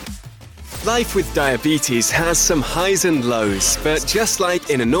Life with diabetes has some highs and lows, but just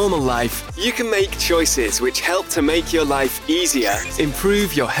like in a normal life, you can make choices which help to make your life easier,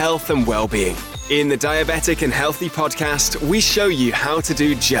 improve your health and well-being. In the Diabetic and Healthy podcast, we show you how to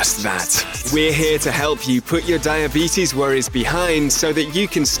do just that. We're here to help you put your diabetes worries behind so that you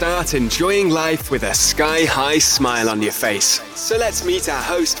can start enjoying life with a sky-high smile on your face. So let's meet our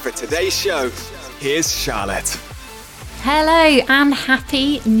host for today's show. Here's Charlotte. Hello and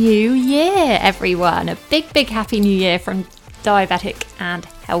Happy New Year, everyone. A big happy new year from Diabetic and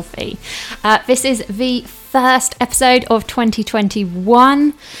Healthy. This is the first episode of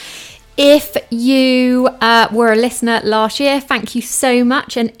 2021. If you were a listener last year, thank you so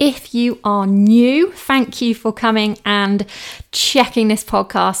much. And if you are new, thank you for coming and checking this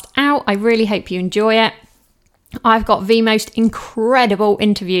podcast out. I really hope you enjoy it. I've got the most incredible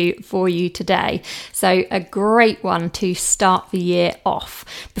interview for you today. So a great one to start the year off.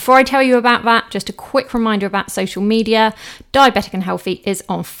 Before I tell you about that, just a quick reminder about social media. Diabetic and Healthy is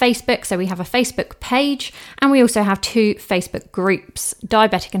on Facebook. So we have a Facebook page and we also have two Facebook groups,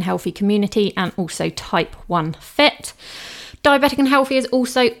 Diabetic and Healthy Community and also Type 1 Fit. Diabetic and Healthy is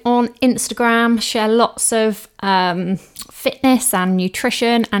also on Instagram, share lots of fitness and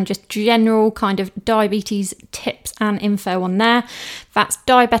nutrition and just general kind of diabetes tips and info on there. That's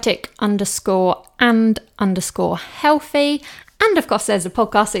diabetic_and_healthy. And of course, there's a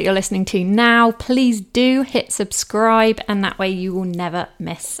podcast that you're listening to now. Please do hit subscribe and that way you will never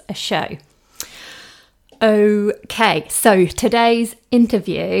miss a show. Okay, so today's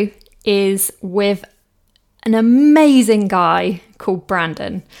interview is with an amazing guy called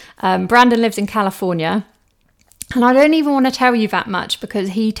Brandon. Brandon lives in California. And I don't even want to tell you that much because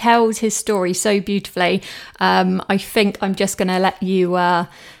he tells his story so beautifully. I think I'm just going to let you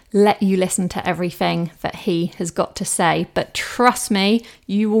listen to everything that he has got to say. But trust me,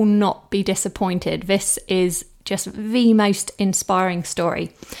 you will not be disappointed. This is just the most inspiring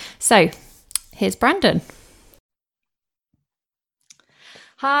story. So here's Brandon.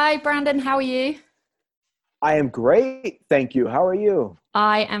 Hi, Brandon. How are you? I am great. Thank you. How are you?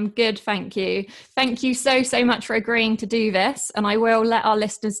 I am good. Thank you. Thank you so much for agreeing to do this. And I will let our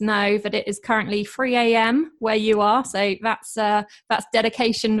listeners know that it is currently 3 a.m. where you are. So that's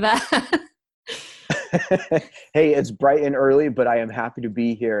dedication there. Hey, it's bright and early, but I am happy to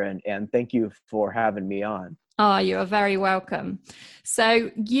be here and thank you for having me on. Oh, you are very welcome. So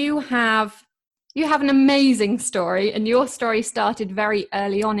you have an amazing story, and your story started very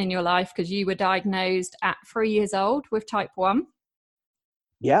early on in your life because you were diagnosed at 3 years old with type 1.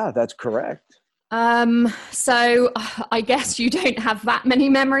 Yeah, that's correct. So I guess you don't have that many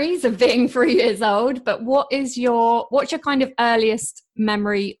memories of being 3 years old, but what's your kind of earliest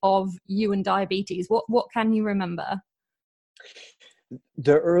memory of you and diabetes? What can you remember?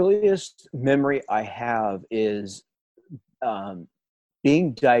 The earliest memory I have is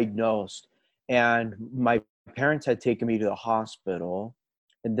being diagnosed. And my parents had taken me to the hospital,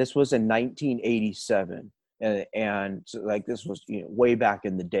 and this was in 1987. And so, like, this was, way back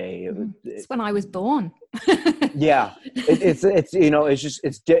in the day. It's when I was born. Yeah,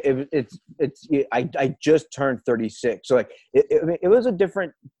 I just turned 36. So like, it was a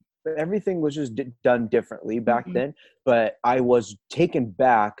different, everything was just done differently back then. But I was taken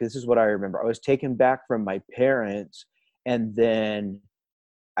back. This is what I remember. I was taken back from my parents, and then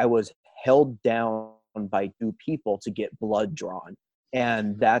I was held down by two people to get blood drawn.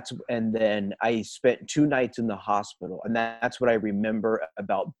 And then I spent 2 nights in the hospital. And that's what I remember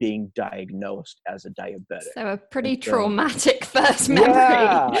about being diagnosed as a diabetic. So a pretty traumatic first memory.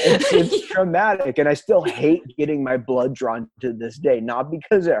 Yeah, it's traumatic. And I still hate getting my blood drawn to this day. Not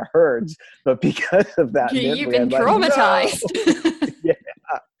because it hurts, but because of that memory. You've been traumatized. Like, no! Yeah,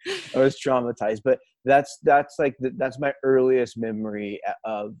 I was traumatized. But that's my earliest memory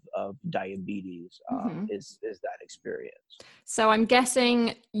of diabetes is that experience. So I'm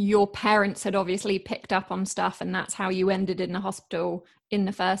guessing your parents had obviously picked up on stuff, and that's how you ended in the hospital in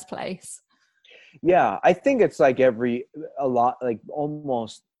the first place. Yeah, I think it's like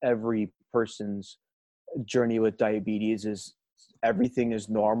almost every person's journey with diabetes is everything is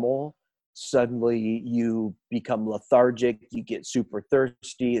normal. Suddenly you become lethargic, you get super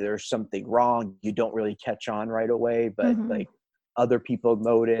thirsty, there's something wrong, you don't really catch on right away, but like other people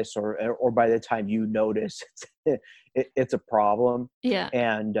notice or by the time you notice it's a problem. Yeah.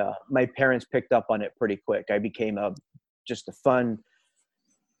 And my parents picked up on it pretty quick. I became just a fun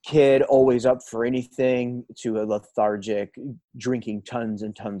kid, always up for anything, to a lethargic, drinking tons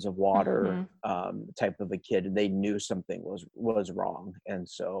and tons of water type of a kid. And they knew something was wrong. And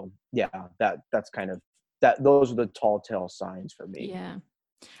so, yeah, that's kind of that. Those are the tall tale signs for me. Yeah.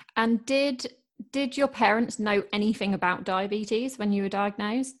 And did your parents know anything about diabetes when you were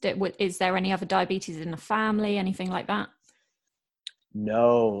diagnosed? Is there any other diabetes in the family, anything like that?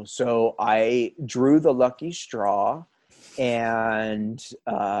 No. So I drew the lucky straw, and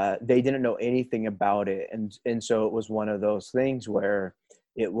they didn't know anything about it. And so it was one of those things where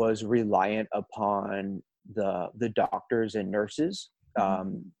it was reliant upon the doctors and nurses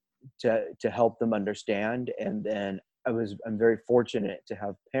to help them understand. And then I'm very fortunate to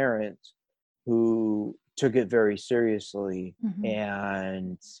have parents who took it very seriously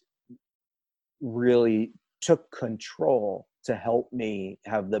and really took control to help me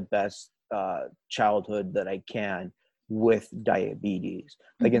have the best childhood that I can with diabetes.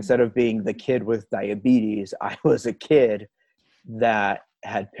 Like instead of being the kid with diabetes, I was a kid that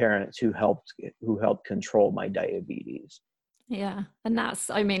had parents who helped control my diabetes. Yeah. And that's,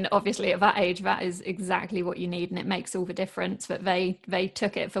 I mean, obviously at that age, that is exactly what you need, and it makes all the difference. But they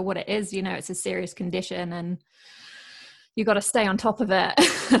took it for what it is. You know, it's a serious condition and you got to stay on top of it.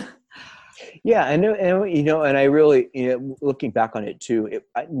 Yeah, and you know, and I really, you know, looking back on it too,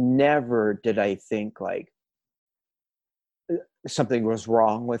 I never did I think like something was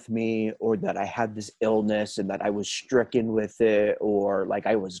wrong with me, or that I had this illness and that I was stricken with it, or like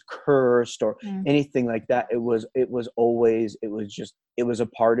I was cursed, or anything like that. It was always, it was a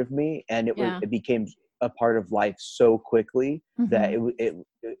part of me, and it became a part of life so quickly that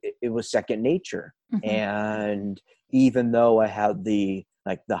it was second nature. And even though I had the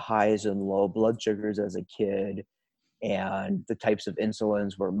highs and low blood sugars as a kid, and the types of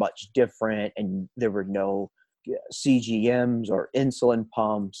insulins were much different, and there were no CGMs or insulin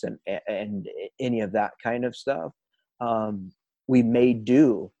pumps and any of that kind of stuff, we made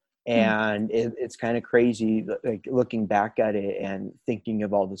do. And it's kind of crazy, like looking back at it and thinking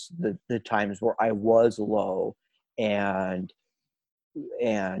of all this, the times where I was low, and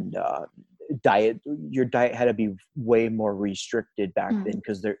your diet had to be way more restricted back then,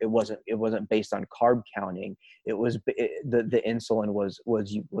 because it wasn't based on carb counting. It was the insulin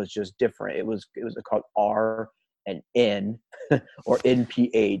was just different. It was called R and N or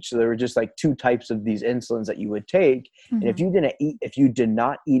NPH. So there were just like two types of these insulins that you would take. And if you did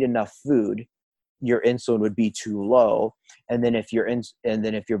not eat enough food, your insulin would be too low. And then if your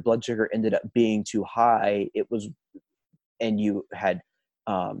blood sugar ended up being too high, and you had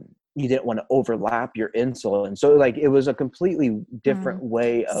you didn't want to overlap your insulin. So like it was a completely different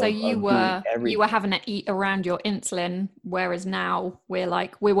way of, so you were having to eat around your insulin, whereas now we're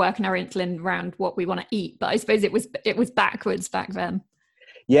working our insulin around what we want to eat. But I suppose it was backwards back then.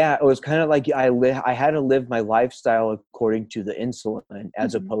 Yeah, it was kind of like I had to live my lifestyle according to the insulin,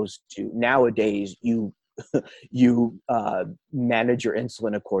 as opposed to nowadays you manage your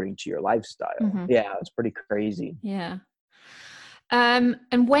insulin according to your lifestyle. Yeah, it's pretty crazy. Yeah.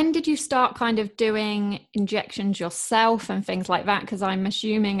 And when did you start kind of doing injections yourself and things like that? Because I'm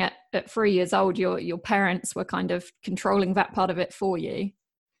assuming at 3 years old, your parents were kind of controlling that part of it for you.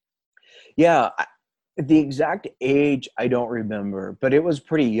 Yeah, the exact age I don't remember, but it was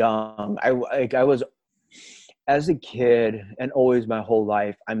pretty young. I was, as a kid and always my whole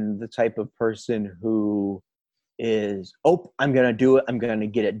life, I'm the type of person who is, I'm going to do it. I'm going to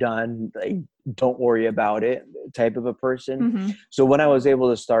get it done. Like, don't worry about it type of a person. So when I was able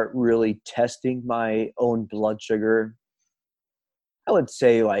to start really testing my own blood sugar, I would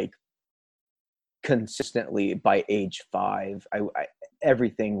say like consistently by age 5,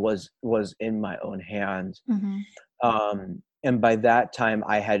 everything was in my own hands. And by that time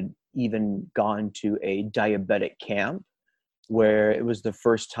I had even gone to a diabetic camp, where it was the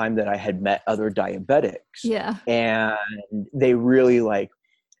first time that I had met other diabetics. Yeah. And they really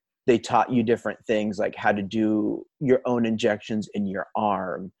they taught you different things, like how to do your own injections in your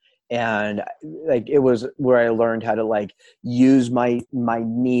arm. And like, it was where I learned how to use my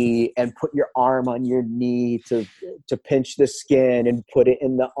knee and put your arm on your knee to pinch the skin and put it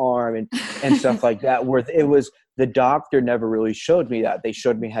in the arm and stuff like that, where it was, the doctor never really showed me that. They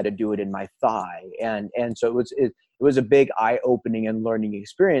showed me how to do it in my thigh. And so it was a big eye-opening and learning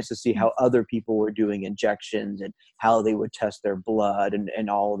experience to see how other people were doing injections and how they would test their blood and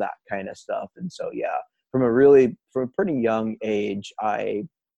all of that kind of stuff. And so, yeah, from a pretty young age, I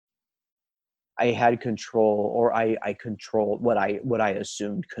had control, or I controlled what I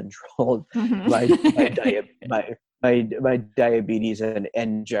assumed controlled my diabetes and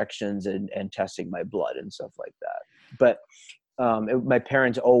injections and testing my blood and stuff like that. But my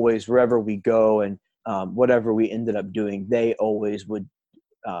parents always, wherever we go and whatever we ended up doing, they always would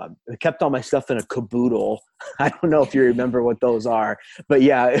I kept all my stuff in a caboodle. I don't know if you remember what those are, but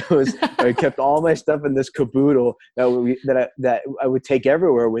yeah, it was. I kept all my stuff in this caboodle that I would take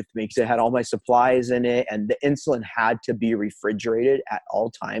everywhere with me because it had all my supplies in it, and the insulin had to be refrigerated at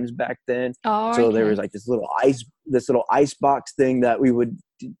all times back then. Oh, so okay. there was like this little ice box thing that we would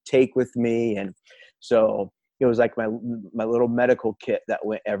take with me, and so it was like my little medical kit that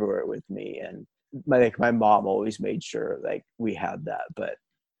went everywhere with me, and my mom always made sure like we had that, but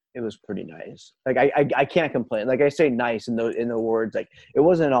it was pretty nice. Like I can't complain. Like I say nice in the words, like it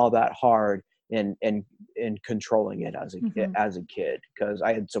wasn't all that hard in controlling it as a kid, because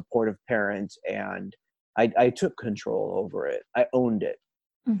I had supportive parents and I took control over it. I owned it.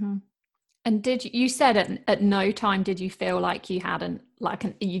 Mm-hmm. And you said at no time did you feel like you hadn't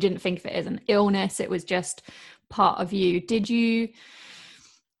you didn't think of it as an illness, it was just part of you.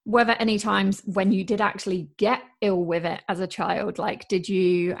 Were there any times when you did actually get ill with it as a child? Like, did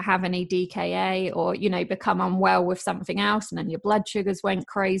you have any DKA or, become unwell with something else and then your blood sugars went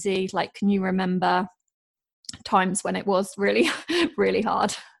crazy? Like, can you remember times when it was really, really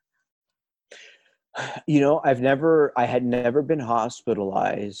hard? I had never been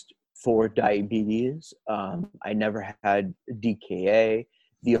hospitalized for diabetes. I never had DKA.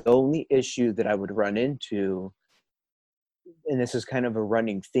 The only issue that I would run into, and this is kind of a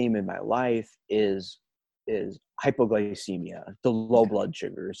running theme in my life, is hypoglycemia, the low blood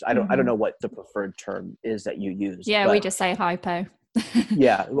sugars. I don't know what the preferred term is that you use. Yeah, we just say hypo.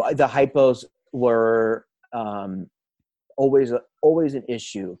 Yeah, the hypos were always an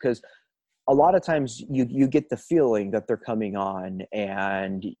issue, because a lot of times you get the feeling that they're coming on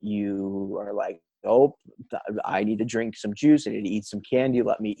and you are like, oh, I need to drink some juice, I need to eat some candy,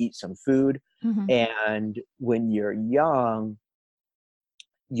 let me eat some food. And when you're young,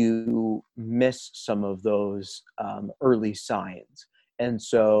 you miss some of those early signs. And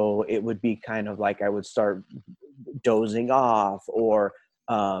so it would be kind of like I would start dozing off or,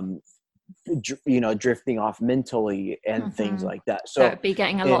 drifting off mentally and things like that. So it'd be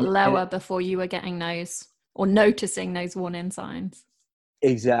getting a lot lower before you were getting those or noticing those warning signs.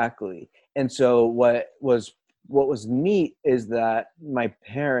 Exactly. And so what was neat is that my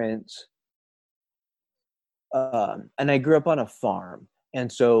parents, and I grew up on a farm, and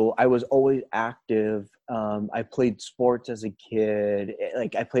so I was always active. I played sports as a kid.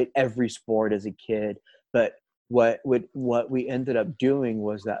 Like I played every sport as a kid. But what we ended up doing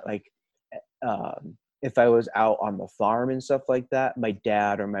was that, like, if I was out on the farm and stuff like that, my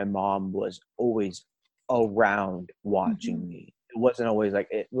dad or my mom was always around watching me. It wasn't always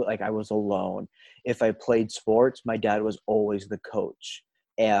like I was alone. If I played sports, my dad was always the coach,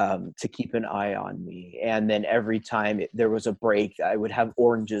 to keep an eye on me. And then every time there was a break, I would have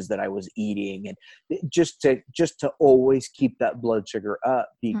oranges that I was eating, and just to always keep that blood sugar up,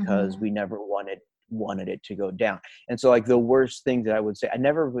 because we never wanted it to go down. And so, like, the worst thing that I would say, I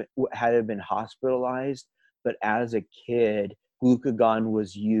never had been hospitalized, but as a kid, glucagon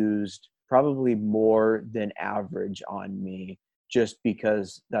was used probably more than average on me, just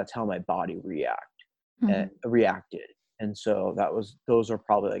because that's how my body reacted. And so those are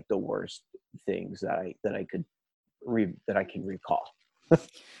probably like the worst things that I can recall.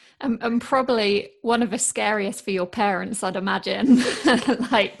 And probably one of the scariest for your parents, I'd imagine.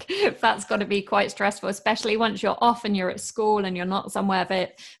 Like, that's got to be quite stressful, especially once you're off and you're at school and you're not somewhere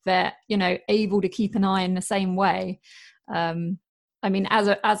that they're, able to keep an eye in the same way. I mean, as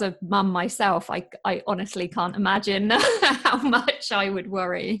a mum myself, I honestly can't imagine how much I would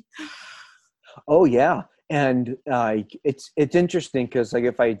worry. Oh yeah. And it's interesting, because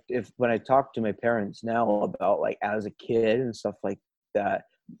like when I talk to my parents now about, like, as a kid and stuff like that,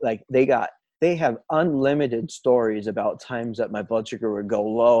 like they have unlimited stories about times that my blood sugar would go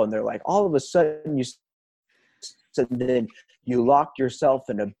low, and they're like, all of a sudden then you locked yourself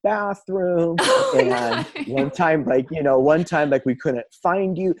in a bathroom. And one time we couldn't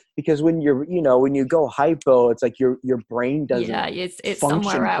find you, because when you go hypo, it's like your brain doesn't it's function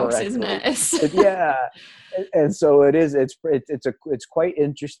somewhere else, correctly. isn't it? Yeah. And so it's quite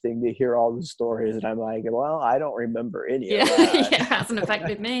interesting to hear all the stories, and I'm like, well, I don't remember any of that. Yeah, it hasn't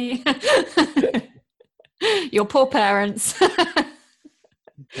affected me. Your poor parents.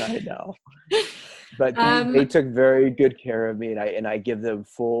 I know. But they took very good care of me, and I give them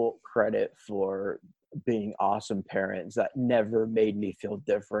full credit for being awesome parents that never made me feel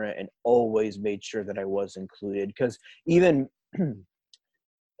different and always made sure that I was included. Because even,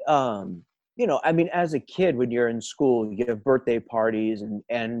 I mean, as a kid, when you're in school, you have birthday parties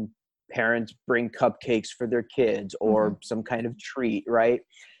and parents bring cupcakes for their kids or some kind of treat, right?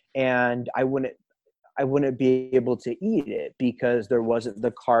 And I I wouldn't be able to eat it because there wasn't the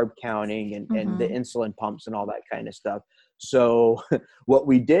carb counting and the insulin pumps and all that kind of stuff. So what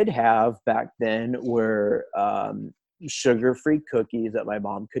we did have back then were sugar-free cookies that my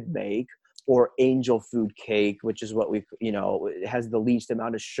mom could make, or angel food cake, which is what it has the least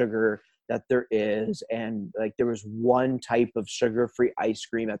amount of sugar that there is. And like, there was one type of sugar-free ice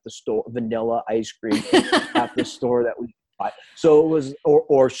cream at the store, vanilla ice cream at the store that we bought. So it was,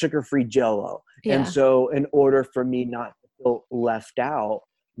 or sugar-free Jell-O. Yeah. And so in order for me not to feel left out,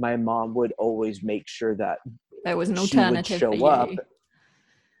 my mom would always make sure that there was an alternative she would show for up.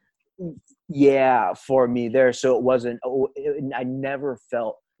 you. Yeah, for me there. So it wasn't, I never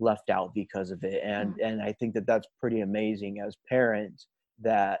felt left out because of it. And I think that that's pretty amazing as parents,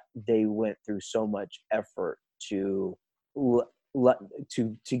 that they went through so much effort to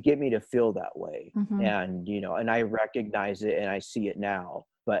get me to feel that way. And, and I recognize it and I see it now.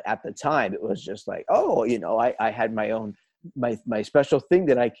 But at the time it was just like, oh, I had my own, my special thing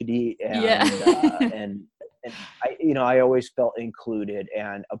that I could eat. And, and I always felt included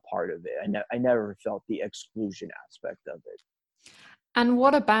and a part of it. I never felt the exclusion aspect of it. And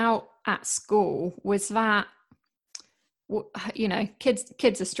what about at school? Was that,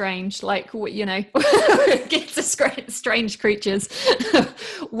 kids are strange, like, kids are strange creatures.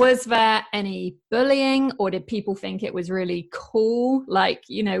 Was there any bullying, or did people think it was really cool? Like,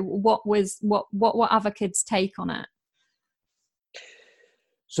 what other kids' take on it?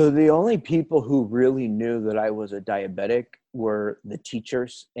 So the only people who really knew that I was a diabetic were the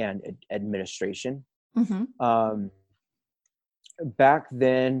teachers and administration. Back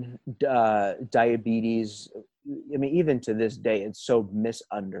then, diabetes, I mean, even to this day, it's so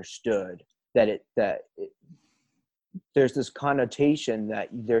misunderstood that there's this connotation that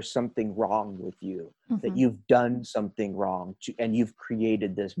there's something wrong with you, that you've done something wrong, and you've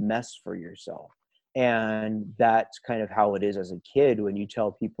created this mess for yourself. And that's kind of how it is as a kid. When you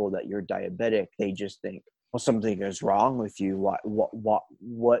tell people that you're diabetic, they just think, well, something is wrong with you.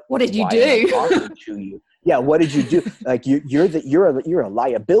 What did you do? Talking to you? Yeah, what did you do? Like, you're a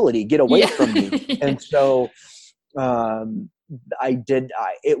liability. Get away from me. And so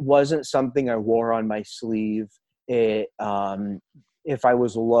it wasn't something I wore on my sleeve. If I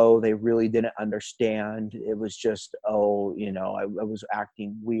was low, they really didn't understand. It was just, I was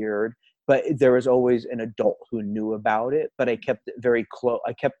acting weird. But there was always an adult who knew about it. But I kept it very close.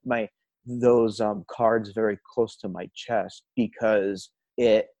 I kept those cards very close to my chest, because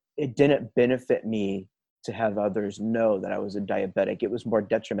it didn't benefit me to have others know that I was a diabetic. It was more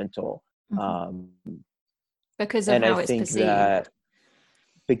detrimental. Because of how it's perceived.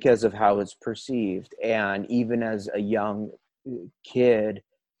 Because of how it's perceived. And even as a young kid,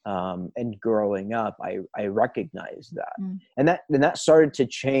 and growing up, I recognized that. And that started to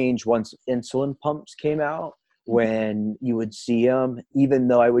change once insulin pumps came out. When you would see them, even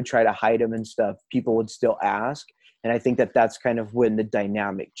though I would try to hide them and stuff, people would still ask. And I think that that's kind of when the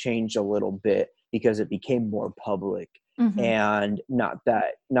dynamic changed a little bit, because it became more public. And not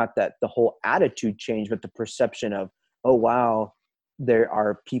that the whole attitude changed, but the perception of, oh, wow, there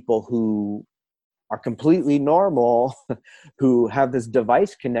are people who are completely normal who have this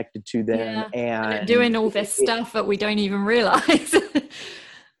device connected to them and doing all this stuff that we don't even realize.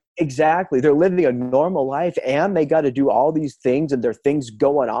 Exactly. They're living a normal life, and they got to do all these things, and there are things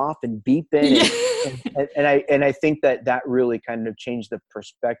going off and beeping. And I think that really kind of changed the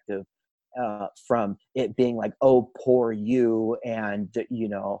perspective from it being like, oh, poor you, and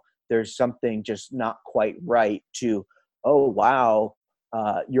there's something just not quite right, to, oh, wow,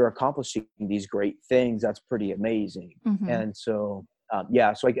 you're accomplishing these great things. That's pretty amazing. And so,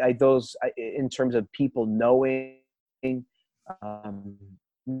 so in terms of people knowing,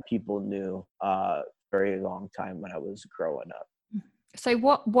 people knew very long time when I was growing up. So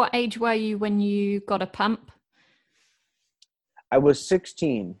what age were you when you got a pump? I was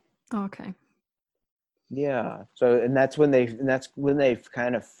 16. Okay. Yeah. So, and that's when they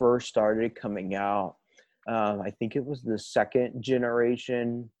kind of first started coming out. I think it was the second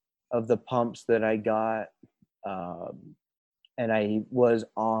generation of the pumps that I got. And I was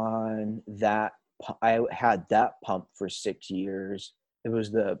on that. I had that pump for 6 years. It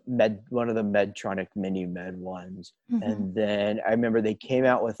was one of the Medtronic Mini Med ones. And then I remember they came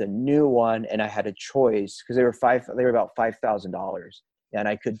out with a new one, and I had a choice, because they were about $5,000, and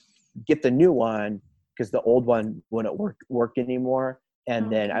I could get the new one because the old one wouldn't work anymore.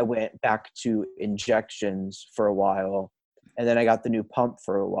 And then I went back to injections for a while, and then I got the new pump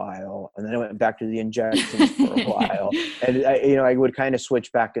for a while, and then I went back to the injections for a while. And I would kind of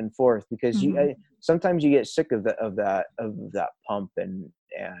switch back and forth, because sometimes you get sick of that pump, and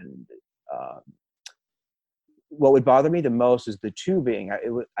what would bother me the most is the tubing.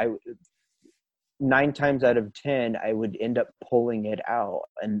 9 times out of 10, I would end up pulling it out.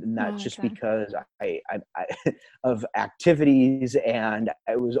 And that's just because I of activities, and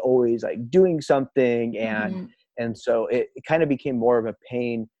I was always like doing something. And so it kind of became more of a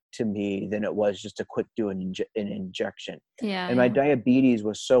pain to me than it was just a quick an injection. And my diabetes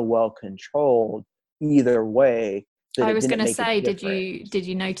was so well controlled either way that I was going to say, did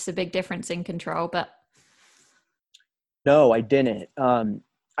you notice a big difference in control? But no, I didn't.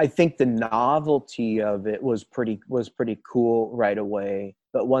 I think the novelty of it was pretty cool right away.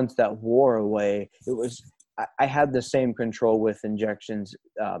 But once that wore away, I had the same control with injections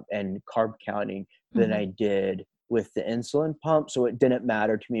and carb counting than I did with the insulin pump. So it didn't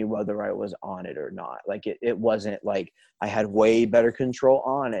matter to me whether I was on it or not. Like it wasn't like I had way better control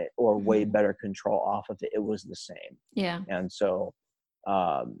on it or way better control off of it. It was the same. Yeah. And so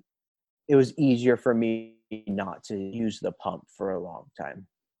it was easier for me not to use the pump for a long time.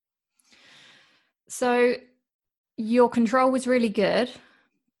 So your control was really good,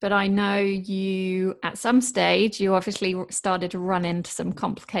 but I know you, at some stage, you obviously started to run into some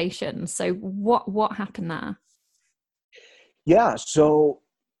complications. So what happened there? Yeah. So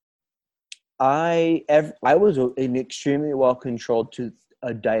I was an extremely well controlled to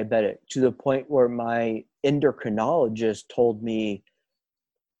a diabetic, to the point where my endocrinologist told me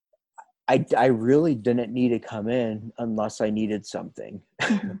I really didn't need to come in unless I needed something.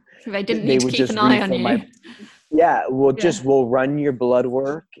 They didn't need to keep an eye on you. We'll run your blood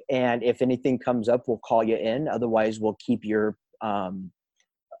work, and if anything comes up, we'll call you in. Otherwise, we'll keep your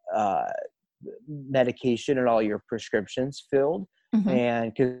medication and all your prescriptions filled.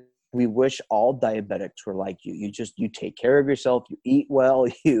 And because we wish all diabetics were like you. You take care of yourself, you eat well,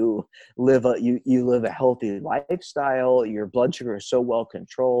 you live a healthy lifestyle, your blood sugar is so well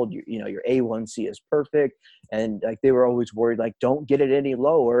controlled, your A1C is perfect. And like they were always worried, like, don't get it any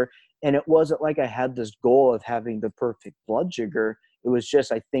lower. And it wasn't like I had this goal of having the perfect blood sugar. It was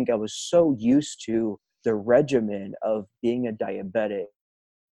just, I think I was so used to the regimen of being a diabetic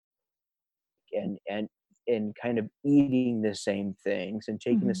and kind of eating the same things and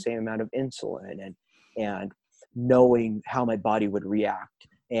taking the same amount of insulin and knowing how my body would react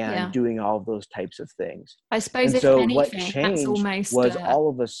and doing all of those types of things. I suppose what changed was all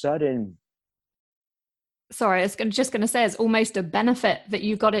of a sudden. Sorry, I was just going to say, it's almost a benefit that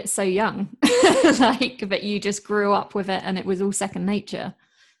you got it so young, like that you just grew up with it and it was all second nature.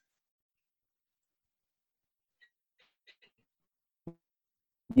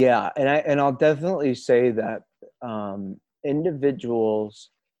 Yeah, and I'll definitely say that individuals,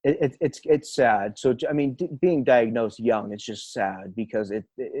 it's sad. So I mean, being diagnosed young, it's just sad because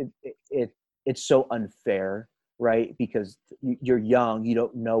it's so unfair, right? Because you're young, you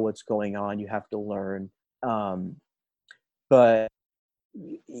don't know what's going on, you have to learn. But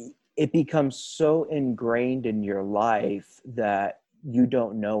it becomes so ingrained in your life that you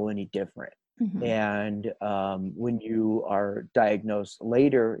don't know any different. And when you are diagnosed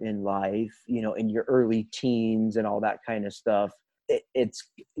later in life, in your early teens and all that kind of stuff,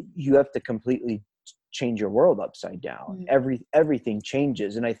 you have to completely change your world upside down. Everything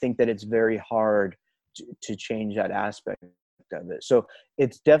changes. And I think that it's very hard to change that aspect of it. So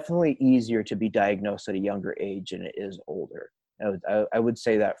it's definitely easier to be diagnosed at a younger age than it is older. I would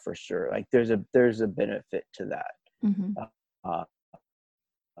say that for sure. Like there's a benefit to that.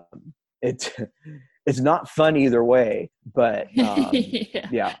 It's not fun either way, but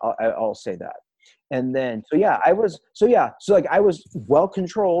I'll say that. And then I was well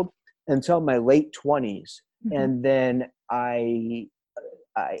controlled until my late 20s, and then I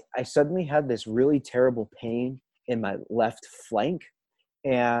suddenly had this really terrible pain in my left flank,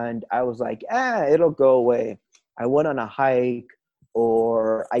 and I was like, it'll go away. I went on a hike,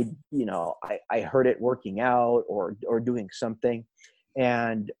 or I heard it working out or doing something.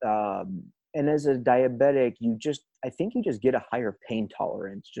 And as a diabetic, I think you just get a higher pain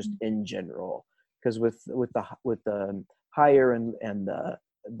tolerance just in general, because with the higher and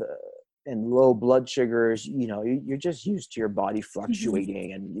low blood sugars, you're just used to your body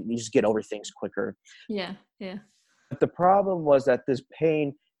fluctuating and you just get over things quicker. Yeah. But the problem was that this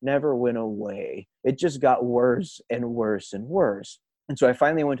pain never went away. It just got worse and worse and worse. And so I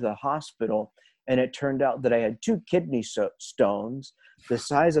finally went to the hospital, and it turned out that I had 2 kidney stones the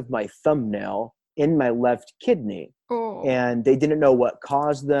size of my thumbnail in my left kidney. And they didn't know what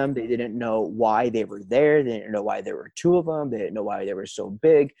caused them. They didn't know why they were there. They didn't know why there were 2 of them. They didn't know why they were so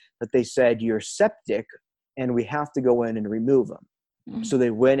big. But they said, you're septic and we have to go in and remove them. So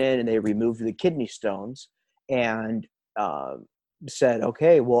they went in and they removed the kidney stones and said,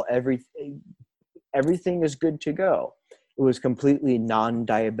 okay, well, everything is good to go. It was completely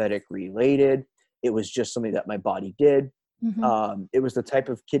non-diabetic related. It was just something that my body did. It was the type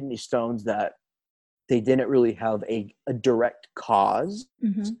of kidney stones that they didn't really have a direct cause.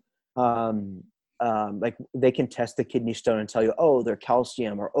 Like they can test the kidney stone and tell you, oh, they're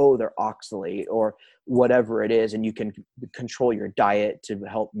calcium, or oh, they're oxalate, or whatever it is, and you can control your diet to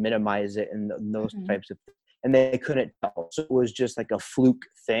help minimize it, and those types of things. And they couldn't tell. So it was just like a fluke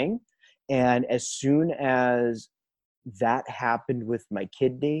thing. And as soon as that happened with my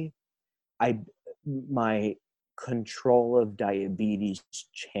kidney, my control of diabetes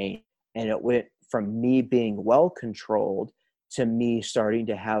changed, and it went from me being well controlled to me starting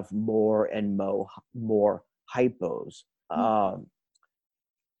to have more and more hypos.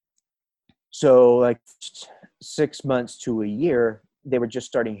 So like 6 months to a year, they were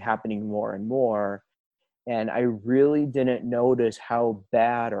just happening more and more. And I really didn't notice how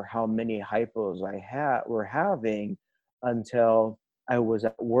bad or how many hypos were having until I was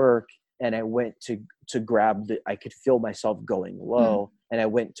at work and I went to grab I could feel myself going low, and I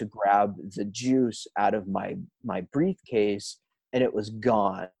went to grab the juice out of my briefcase, and it was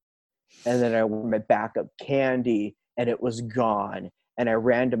gone. And then I went my backup candy, and it was gone. And I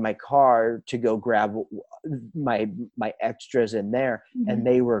ran to my car to go grab my extras in there, and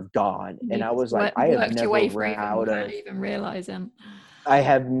they were gone. And I was like, I have never ran out of even realizing. I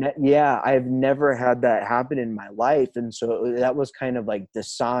have never had that happen in my life. And so that was kind of like the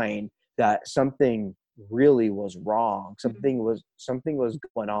sign that something really was wrong. Something was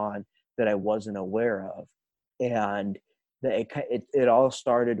going on that I wasn't aware of. And it all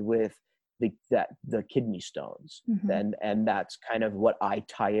started with the kidney stones. And that's kind of what I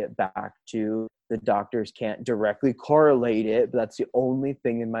tie it back to. The doctors can't directly correlate it, but that's the only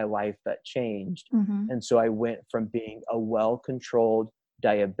thing in my life that changed. And so I went from being a well-controlled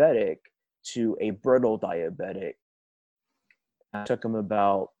diabetic to a brittle diabetic. It took them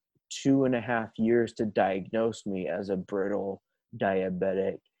about 2.5 years to diagnose me as a brittle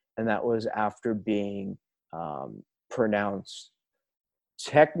diabetic. And that was after being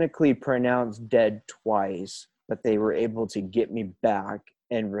technically pronounced dead twice, but they were able to get me back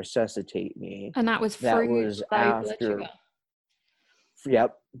and resuscitate me. And that was after,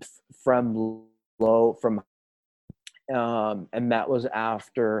 and that was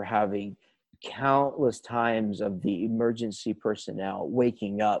after having countless times of the emergency personnel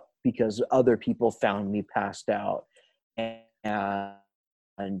waking up because other people found me passed out. And I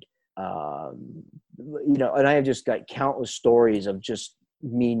have just got countless stories of just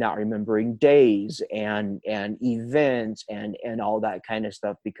me not remembering days and events and all that kind of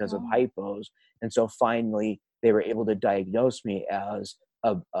stuff because of hypos. And so finally they were able to diagnose me as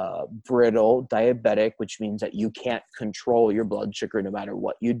a brittle diabetic, which means that you can't control your blood sugar no matter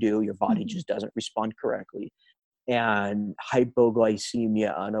what you do. Your body just doesn't respond correctly. And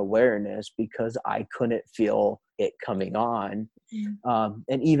hypoglycemia unawareness, because I couldn't feel it coming on.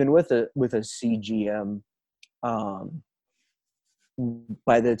 And even with a CGM,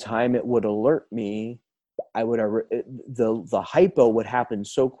 by the time it would alert me, the hypo would happen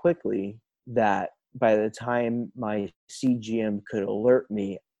so quickly that by the time my CGM could alert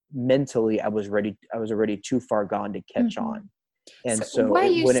me, mentally I was already too far gone to catch on. And so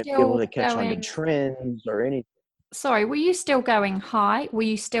it wouldn't be able to catch on to trends or anything. Sorry, were you still going high? Were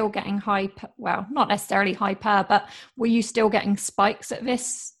you still getting hyper? Well, not necessarily hyper, but were you still getting spikes at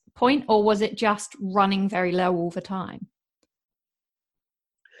this point, or was it just running very low all the time?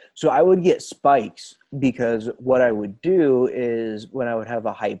 So I would get spikes because what I would do is when I would have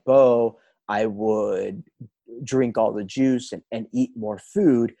a hypo, I would drink all the juice and eat more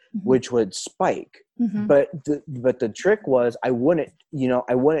food, which would spike. But the trick was I wouldn't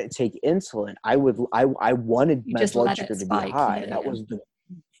take insulin. I wanted my blood sugar to be high. That was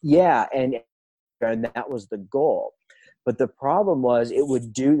and that was the goal. But the problem was it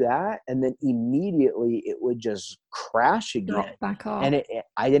would do that, and then immediately it would just crash again. Drop back off. And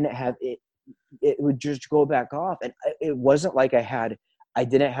I didn't have it. It would just go back off, and it wasn't like I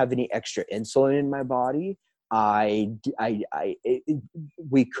didn't have any extra insulin in my body.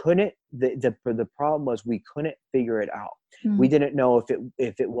 We couldn't. The problem was we couldn't figure it out. We didn't know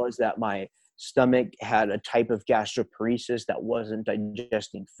if it was that my stomach had a type of gastroparesis that wasn't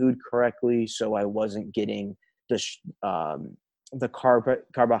digesting food correctly, so I wasn't getting the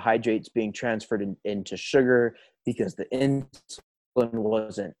carbohydrates being transferred into sugar because the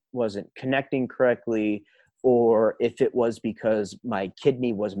insulin wasn't connecting correctly, or if it was because my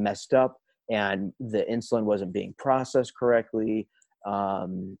kidney was messed up and the insulin wasn't being processed correctly,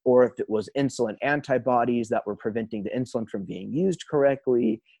 or if it was insulin antibodies that were preventing the insulin from being used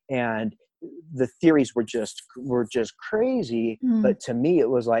correctly. And the theories were just crazy. But to me, it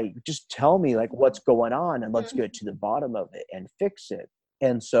was like, just tell me like what's going on and let's get to the bottom of it and fix it.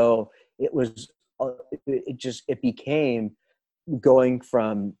 And so it was, it became going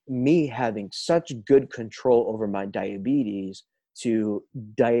from me having such good control over my diabetes to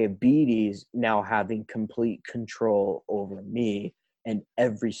diabetes now having complete control over me and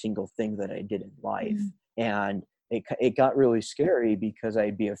every single thing that I did in life. And it got really scary because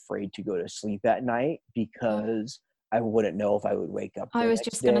I'd be afraid to go to sleep at night because I wouldn't know if I would wake up the I was next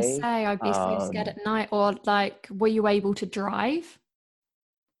just going to day. say, I'd be so scared at night. Or like, were you able to drive?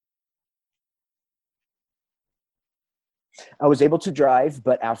 I was able to drive,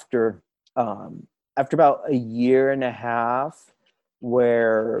 but after about a year and a half,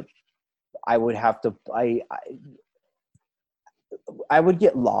 where I would have to, I would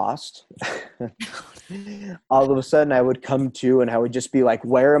get lost. All of a sudden, I would come to, and I would just be like,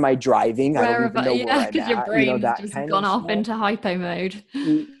 "Where am I driving? I don't even know where I'm because your at." brain's That just kind gone of off stuff. into hypo mode.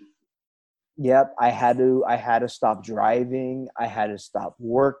 Yep, I had to stop driving. I had to stop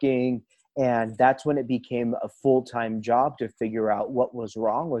working. And that's when it became a full-time job to figure out what was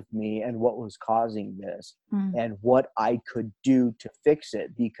wrong with me and what was causing this and what I could do to fix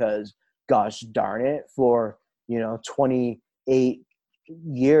it. Because gosh darn it, for 28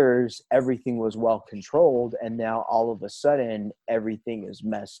 years, everything was well controlled. And now all of a sudden everything is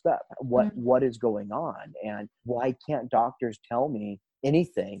messed up. What is going on? And why can't doctors tell me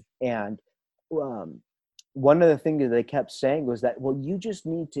anything? And one of the things that they kept saying was that, well, you just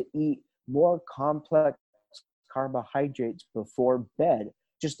need to eat more complex carbohydrates before bed.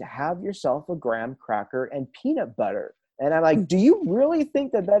 Just to have yourself a graham cracker and peanut butter. And I'm like, do you really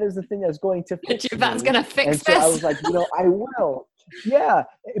think that that is the thing that's going to fix That's me? going to fix and so this? I was like, I will. Yeah.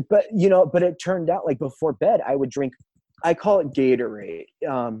 But it turned out like before bed, I would drink, I call it Gatorade.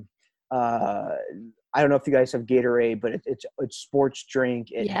 I don't know if you guys have Gatorade, but it's sports drink.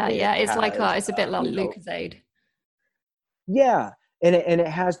 It's like it's a bit like Lucozade. Yeah, and it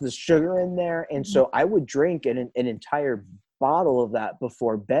has the sugar in there, and so I would drink an entire bottle of that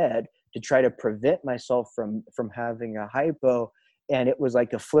before bed to try to prevent myself from having a hypo. And it was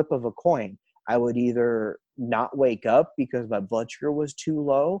like a flip of a coin. I would either not wake up because my blood sugar was too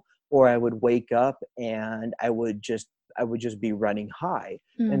low, or I would wake up and I would just be running high.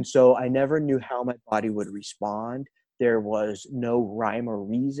 And so I never knew how my body would respond. There was no rhyme or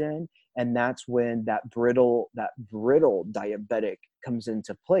reason. And that's when that brittle diabetic comes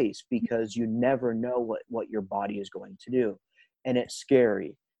into place, because you never know what your body is going to do. And it's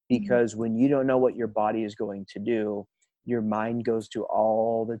scary because when you don't know what your body is going to do, your mind goes to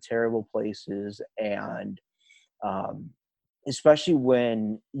all the terrible places. And especially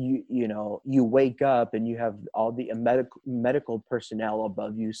when you wake up and you have all the medical personnel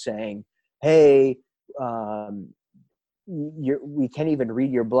above you saying, hey, we can't even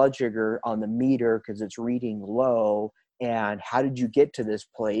read your blood sugar on the meter because it's reading low. And how did you get to this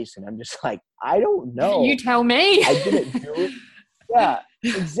place? And I'm just like, I don't know. You tell me. I didn't do it. Yeah,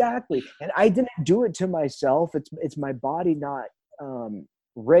 exactly. And I didn't do it to myself. It's my body not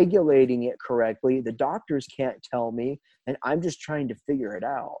regulating it correctly. The doctors can't tell me, and I'm just trying to figure it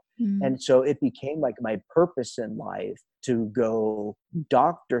out. And so it became like my purpose in life to go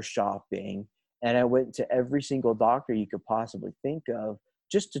doctor shopping. And I went to every single doctor you could possibly think of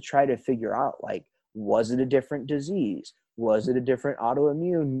just to try to figure out, like, was it a different disease? Was it a different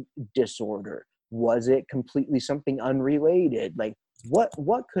autoimmune disorder? Was it completely something unrelated? Like, what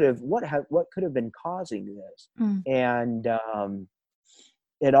could have been causing this? And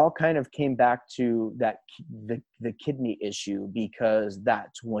it all kind of came back to the kidney issue, because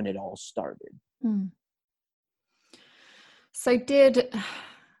that's when it all started. So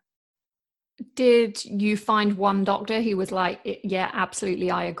did you find one doctor who was like, yeah, absolutely,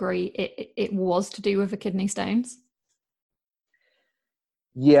 I agree, it was to do with the kidney stones?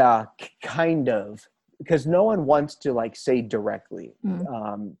 Yeah, kind of, because no one wants to like say directly,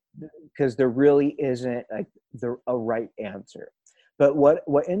 because there really isn't like a right answer. But what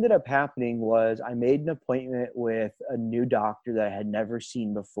ended up happening was I made an appointment with a new doctor that I had never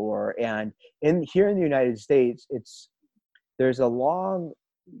seen before. And here in the United States, you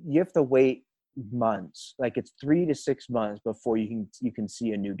have to wait months, like it's 3 to 6 months before you can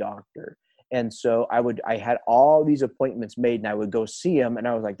see a new doctor. And so I had all these appointments made, and I would go see him, and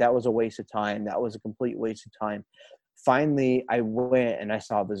I was like, that was a waste of time. That was a complete waste of time. Finally, I went and I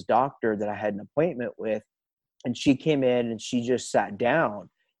saw this doctor that I had an appointment with, and she came in and she just sat down,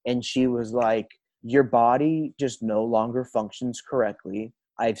 and she was like, your body just no longer functions correctly.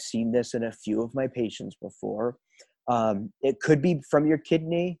 I've seen this in a few of my patients before. It could be from your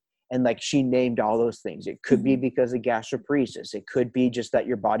kidney, And like she named all those things. It could be because of gastroparesis. It could be just that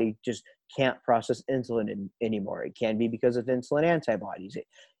your body just can't process insulin anymore. It can be because of insulin antibodies.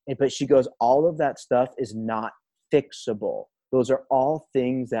 But she goes, all of that stuff is not fixable. Those are all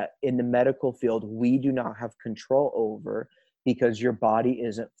things that in the medical field, we do not have control over because your body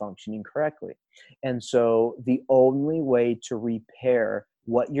isn't functioning correctly. And so the only way to repair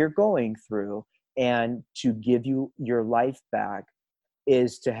what you're going through and to give you your life back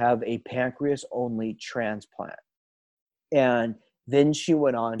is to have a pancreas-only transplant. And then she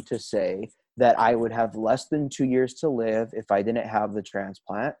went on to say that I would have less than 2 years to live if I didn't have the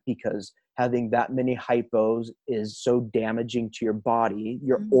transplant, because having that many hypos is so damaging to your body,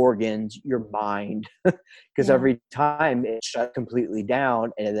 your organs, your mind, because every time it shuts completely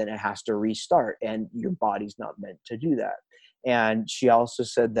down and then it has to restart, and your body's not meant to do that. And she also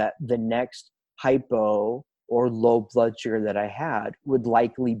said that the next hypo or low blood sugar that I had would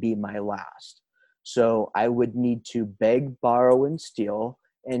likely be my last. So I would need to beg, borrow, and steal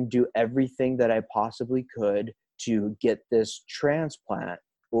and do everything that I possibly could to get this transplant,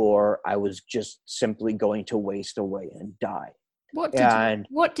 or I was just simply going to waste away and die. What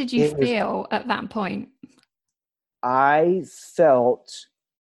did you feel at that point? I felt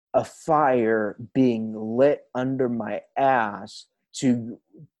a fire being lit under my ass to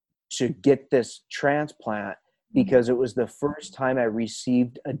get this transplant, because it was the first time I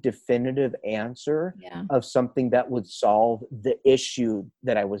received a definitive answer of something that would solve the issue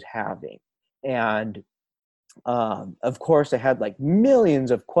that I was having. And of course I had like millions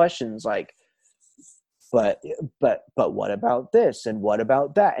of questions, like, but what about this? And what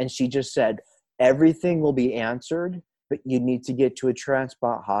about that? And she just said, everything will be answered, but you need to get to a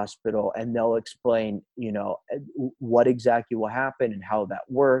transplant hospital and they'll explain, you know, what exactly will happen and how that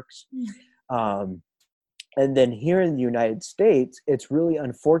works. And then here in the United States, it's really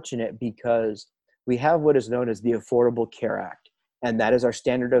unfortunate because we have what is known as the Affordable Care Act, and that is our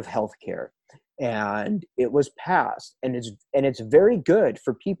standard of health care. And it was passed, and it's very good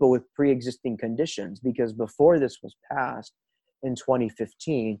for people with pre-existing conditions, because before this was passed in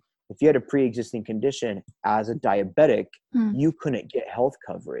 2015, if you had a pre-existing condition as a diabetic, you couldn't get health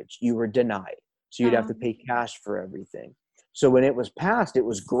coverage. You were denied. So you'd have to pay cash for everything. So when it was passed, it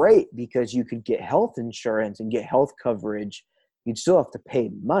was great because you could get health insurance and get health coverage. You'd still have to pay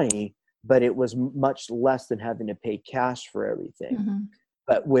money, but it was much less than having to pay cash for everything.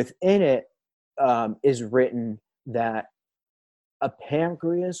 But within it is written that a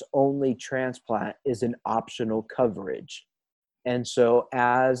pancreas-only transplant is an optional coverage. And so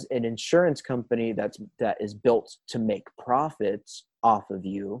as an insurance company that is built to make profits off of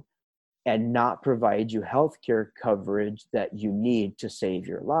you and not provide you healthcare coverage that you need to save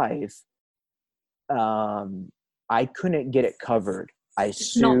your life, I couldn't get it covered.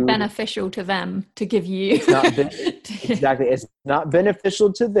 It's not beneficial to them to give you. Exactly. It's not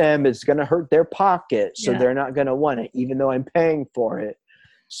beneficial to them. It's going to hurt their pocket. So they're not going to want it, even though I'm paying for it.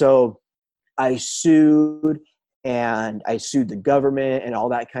 So I sued, and I sued the government and all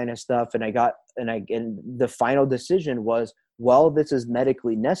that kind of stuff. And the final decision was, well, this is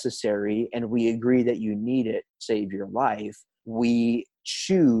medically necessary and we agree that you need it to save your life. We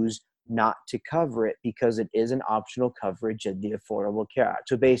choose not to cover it because it is an optional coverage of the Affordable Care Act.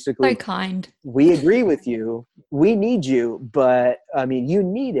 So basically, so kind. We agree with you. We need you, but I mean, you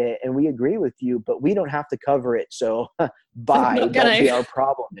need it and we agree with you, but we don't have to cover it. So bye. Don't be our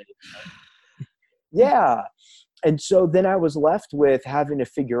problem anymore. Yeah. And so then I was left with having to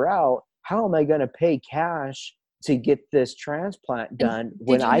figure out, how am I going to pay cash to get this transplant done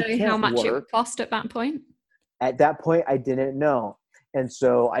when I can't work? Did you know how much it would cost at that point? At that point, I didn't know. And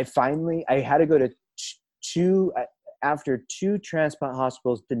so I had to go to after two transplant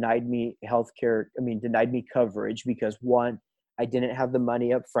hospitals denied me coverage because, one, I didn't have the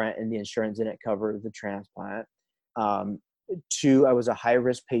money up front and the insurance didn't cover the transplant. Two, I was a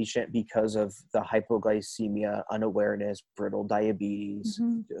high-risk patient because of the hypoglycemia, unawareness, brittle diabetes.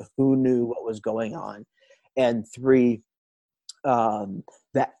 Who knew what was going on? And three,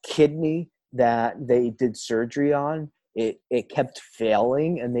 that kidney that they did surgery on, it kept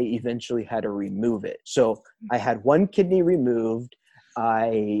failing, and they eventually had to remove it. So I had one kidney removed. So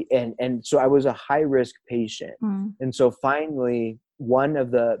I was a high-risk patient. And so finally, one of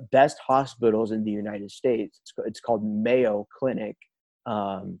the best hospitals in the United States, it's called Mayo Clinic,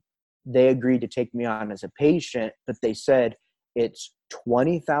 they agreed to take me on as a patient, but they said it's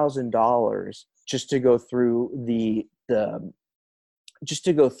 $20,000 just to go through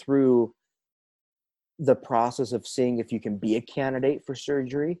the process of seeing if you can be a candidate for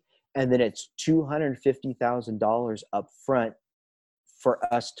surgery, and then it's $250,000 up front for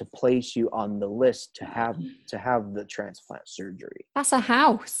us to place you on the list to have the transplant surgery. That's a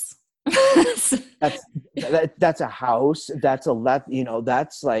house. That's a house. That's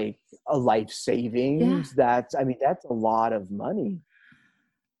that's like a life savings. Yeah. That's a lot of money.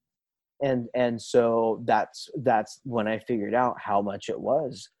 And so that's when I figured out how much it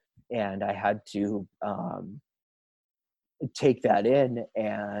was, and I had to take that in.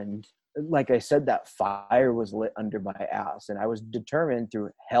 And like I said, that fire was lit under my ass, and I was determined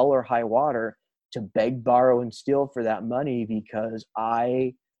through hell or high water to beg, borrow, and steal for that money, because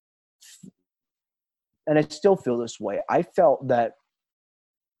and I still feel this way. I felt that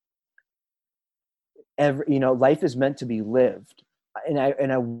life is meant to be lived, and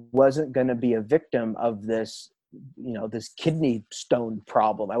I wasn't going to be a victim of this, this kidney stone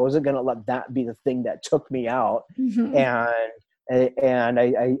problem. I wasn't going to let that be the thing that took me out. Mm-hmm. And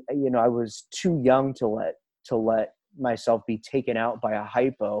I was too young to let myself be taken out by a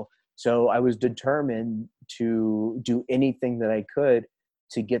hypo. So I was determined to do anything that I could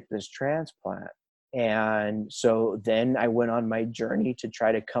to get this transplant. And so then I went on my journey to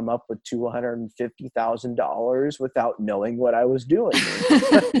try to come up with $250,000 without knowing what I was doing.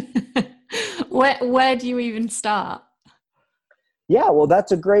 Where do you even start? Yeah, well,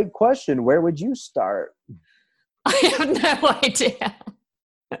 that's a great question. Where would you start? I have no idea.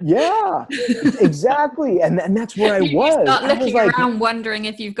 Yeah, exactly. And that's where I was. You start looking like, around wondering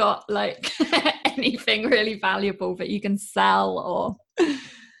if you've got like anything really valuable that you can sell or...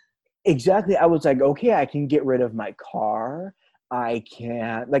 Exactly. I was like, okay, I can get rid of my car. I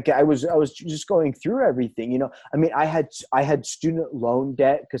can't, like, I was just going through everything, I had student loan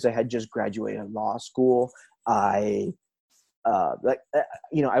debt because I had just graduated law school. I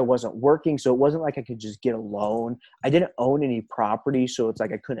wasn't working, so it wasn't like I could just get a loan. I didn't own any property, so it's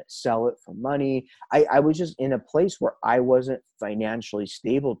like I couldn't sell it for money. I was just in a place where I wasn't financially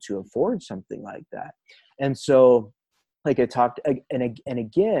stable to afford something like that. And so, like I talked, and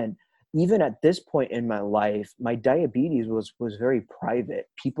again, even at this point in my life, my diabetes was very private.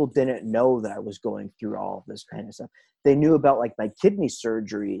 People didn't know that I was going through all of this kind of stuff. They knew about like my kidney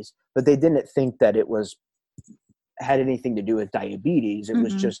surgeries, but they didn't think that it had anything to do with diabetes. It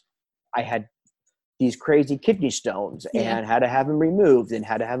was just, I had these crazy kidney stones and had to have them removed and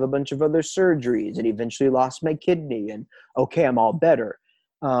had to have a bunch of other surgeries, and eventually lost my kidney, and okay, I'm all better.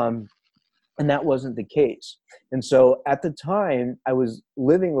 And that wasn't the case. And so at the time, I was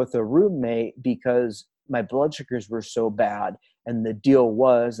living with a roommate because my blood sugars were so bad. And the deal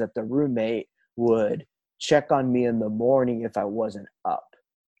was that the roommate would check on me in the morning if I wasn't up.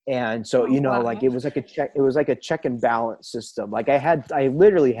 And so, wow. like it was like a check and balance system. Like I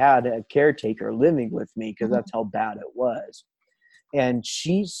literally had a caretaker living with me because that's how bad it was. And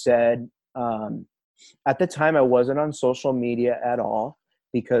she said, at the time I wasn't on social media at all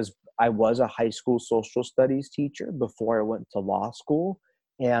because I was a high school social studies teacher before I went to law school,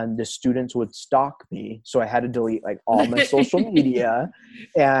 and the students would stalk me. So I had to delete like all my social media,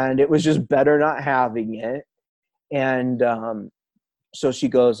 and it was just better not having it. And so she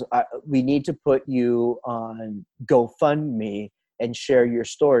goes, we need to put you on GoFundMe and share your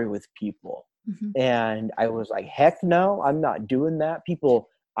story with people. And I was like, heck no, I'm not doing that.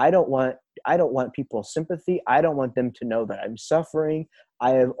 I don't want people's sympathy. I don't want them to know that I'm suffering.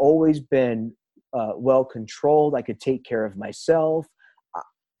 I have always been well controlled. I could take care of myself.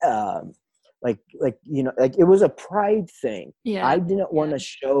 Like it was a pride thing. Yeah. I didn't want to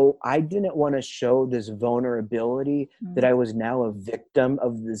show this vulnerability that I was now a victim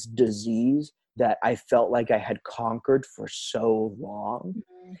of this disease that I felt like I had conquered for so long.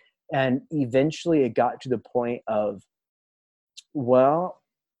 And eventually it got to the point of, well,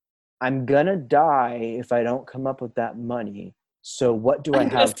 I'm gonna die if I don't come up with that money. So what do I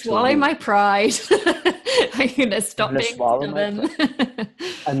have to swallow my pride? I'm gonna stop being stubborn.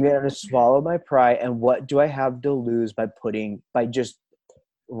 I'm gonna swallow my pride. And what do I have to lose by just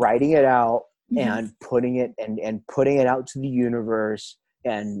writing it out and putting it out to the universe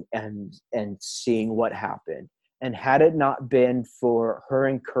and seeing what happened? And had it not been for her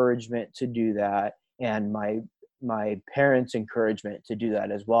encouragement to do that, and my parents' encouragement to do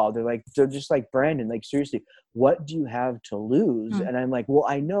that as well, they're just like, Brandon, like, seriously, what do you have to lose? And I'm like, well,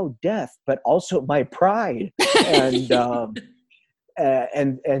 I know death, but also my pride. And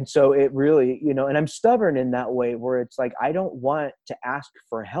so it really, and I'm stubborn in that way where it's like, I don't want to ask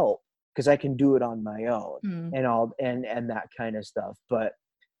for help because I can do it on my own and that kind of stuff. But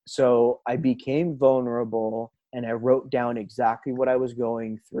so I became vulnerable, and I wrote down exactly what I was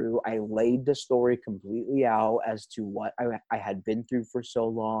going through. I laid the story completely out as to what I had been through for so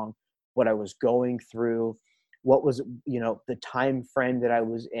long, what I was going through. what was, the time frame that I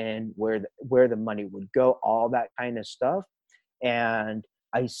was in, where the money would go, all that kind of stuff. And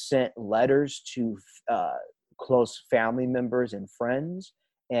I sent letters to close family members and friends,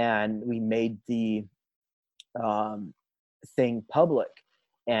 and we made the thing public.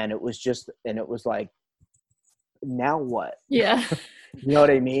 And it was like, now what? Yeah. You know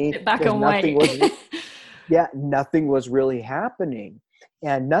what I mean? Sit back Because and wait. nothing was really happening.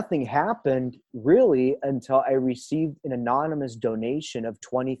 And nothing happened really until I received an anonymous donation of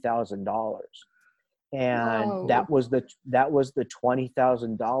 $20,000. And Whoa. that was the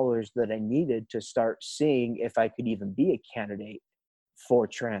 $20,000 that I needed to start seeing if I could even be a candidate for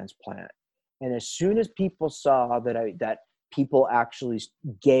transplant. And as soon as people saw that people actually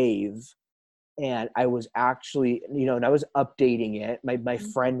gave, and I was actually, and I was updating it, my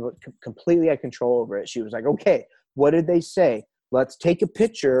friend completely had control over it. She was like, okay, what did they say? Let's take a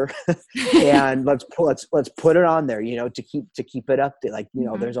picture and let's put it on there, to keep it up to, like,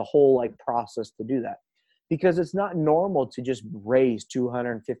 there's a whole like process to do that, because it's not normal to just raise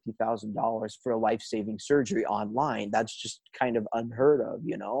 $250,000 for a life-saving surgery online. That's just kind of unheard of,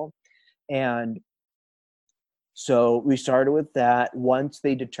 And so we started with that. Once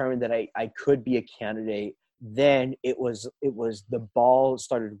they determined that I could be a candidate, then it was the ball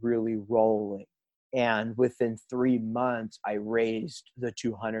started really rolling. And within 3 months, I raised the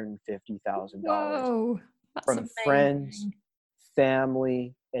 $250,000 from amazing. friends,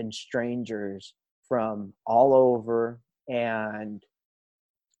 family, and strangers from all over. And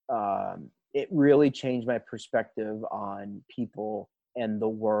it really changed my perspective on people and the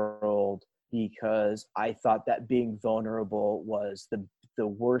world, because I thought that being vulnerable was the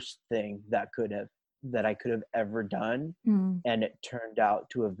worst thing that I could have ever done. And it turned out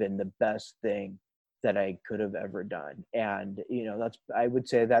to have been the best thing that I could have ever done. And, I would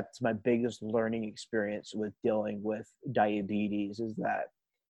say that's my biggest learning experience with dealing with diabetes, is that,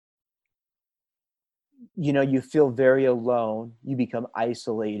 you feel very alone, you become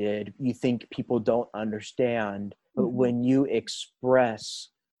isolated, you think people don't understand, but when you express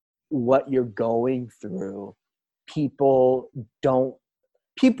what you're going through,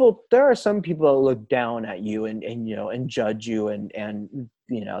 there are some people that look down at you and judge you and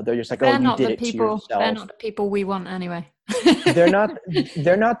they're just like, they're you did it to yourself. They're not the people we want anyway. they're not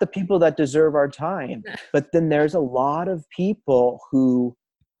the people that deserve our time. But then there's a lot of people who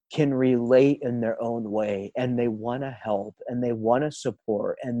can relate in their own way, and they want to help, and they want to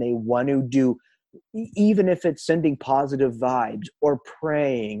support, and they want to do, even if it's sending positive vibes or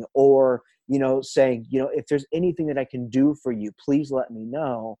praying or, saying, if there's anything that I can do for you, please let me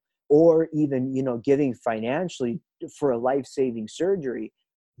know. Or even, giving financially for a life-saving surgery.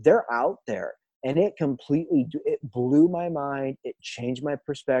 They're out there, and it blew my mind. It changed my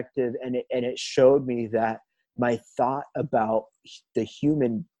perspective, and it showed me that my thought about the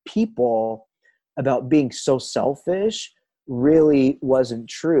human people, about being so selfish, really wasn't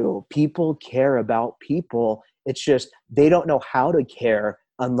true. People care about people. It's just they don't know how to care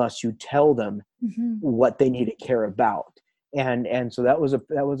unless you tell them what they need to care about. And so that was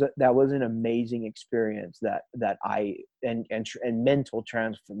an amazing experience that I and mental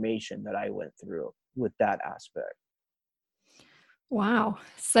transformation that I went through with that aspect. Wow.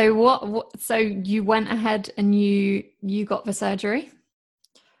 So so you went ahead and you got the surgery?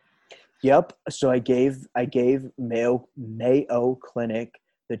 Yep. So I gave Mayo Clinic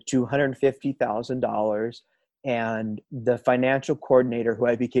the $250,000, and the financial coordinator, who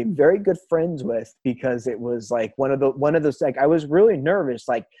I became very good friends with, because it was like one of those, like, I was really nervous,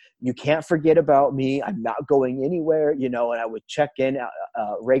 like, you can't forget about me, I'm not going anywhere, and I would check in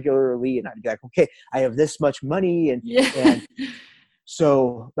regularly, and I'd be like, okay, I have this much money, and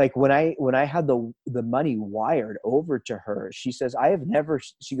so, like, when I had the money wired over to her, she says, I have never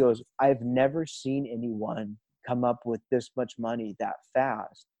seen anyone come up with this much money that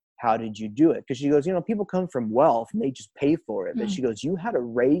fast. How did you do it? Because she goes, people come from wealth and they just pay for it. But she goes, you had to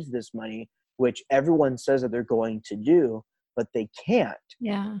raise this money, which everyone says that they're going to do, but they can't.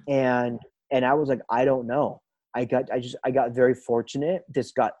 Yeah. And I was like, I don't know. I got very fortunate.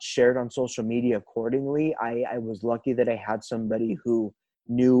 This got shared on social media accordingly. I was lucky that I had somebody who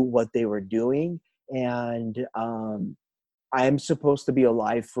knew what they were doing. And I am supposed to be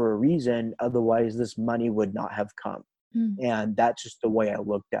alive for a reason. Otherwise, this money would not have come. And that's just the way I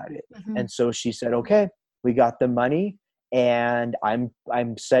looked at it. And so she said, okay, we got the money, and I'm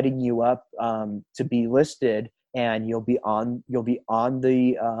setting you up to be listed, and you'll be on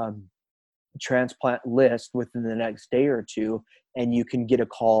the transplant list within the next day or two, and you can get a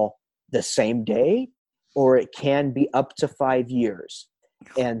call the same day, or it can be up to 5 years.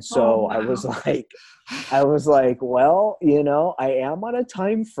 And Oh, so wow. I was like, well, I am on a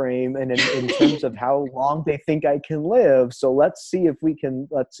time frame, and in terms of how long they think I can live. So let's see if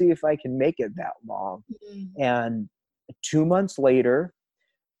I can make it that long. Mm. And 2 months later,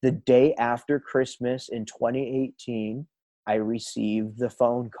 the day after Christmas in 2018, I received the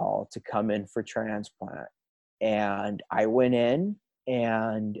phone call to come in for transplant. And I went in,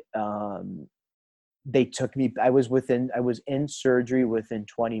 and they took me. I was in surgery within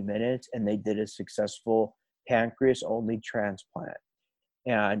 20 minutes, and they did a successful pancreas only transplant.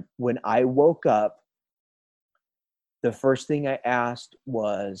 And when I woke up, the first thing I asked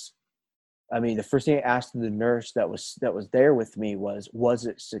was, the first thing I asked the nurse that was there with me was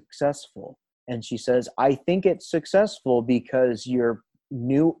it successful? And she says, I think it's successful because your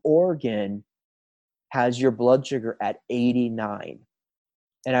new organ has your blood sugar at 89.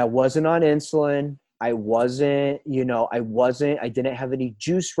 And I wasn't on insulin. I didn't have any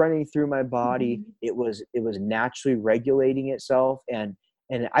juice running through my body. Mhm. It was naturally regulating itself. And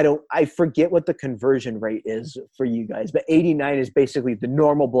I forget what the conversion rate is for you guys, but 89 is basically the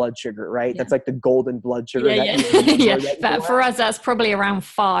normal blood sugar, right? Yeah. That's like the golden blood sugar, Yeah, that yeah. number Yeah. that you But want. for us, that's probably around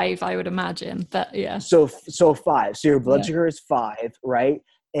 5, I would imagine. But yeah. So 5. So your blood Yeah. sugar is 5, right?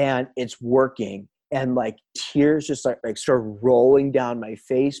 And it's working. And like tears just like start rolling down my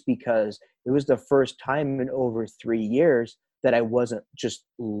face, because it was the first time in over 3 years that I wasn't just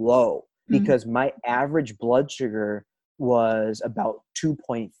low, Mm. because my average blood sugar was about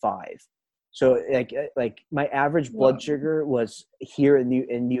 2.5. So like my average blood Whoa. sugar was here in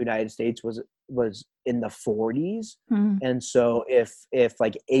the United States was in the 40s. Mm. And so if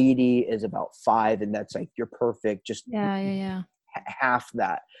like 80 is about 5, and that's like you're perfect, just Yeah, yeah, yeah. half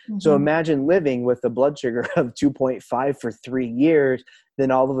that. So Mhm. imagine living with a blood sugar of 2.5 for 3 years,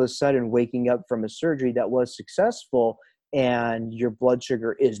 then all of a sudden waking up from a surgery that was successful and your blood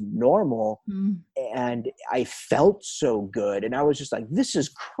sugar is normal. Mm. And I felt so good, and I was just like, this is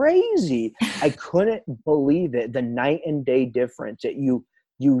crazy. I couldn't believe it, the night and day difference that you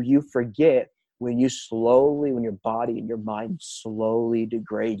forget when your body and your mind slowly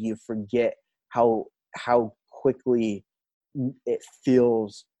degrade. You forget how quickly it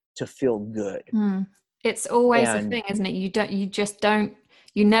feels to feel good. Mm. It's always a And thing, isn't it? You just don't,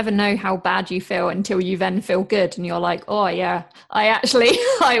 you never know how bad you feel until you then feel good and you're like, oh yeah, I actually,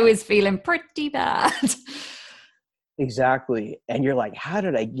 I was feeling pretty bad. exactly. And you're like, how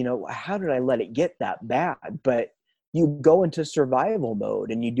did I let it get that bad? But you go into survival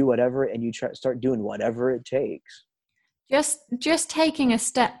mode, and you do whatever, and you start doing whatever it takes. Just taking a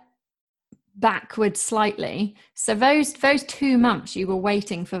step backwards slightly. So those 2 months you were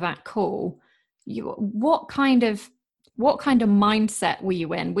waiting for that call, what kind of mindset were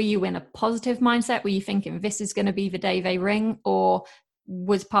you in? Were you in a positive mindset? Were you thinking this is going to be the day they ring, or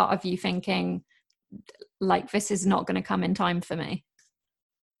was part of you thinking like this is not going to come in time for me?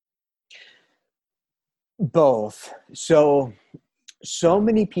 Both. So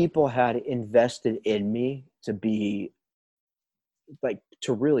many people had invested in me to be like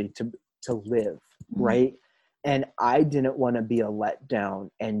to live, Mm. right? And I didn't want to be a letdown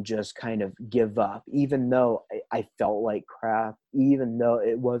and just kind of give up, even though I felt like crap, even though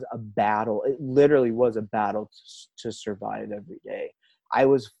it was a battle. It literally was a battle to survive every day. I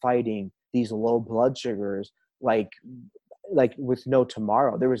was fighting these low blood sugars like with no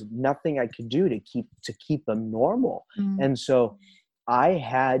tomorrow. There was nothing I could do to keep them normal. Mm. And so I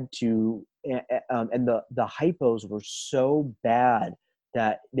had to, and the hypos were so bad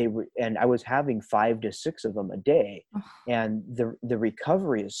that and I was having 5 to 6 of them a day, and the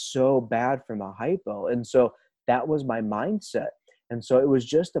recovery is so bad from a hypo. And so that was my mindset. And so it was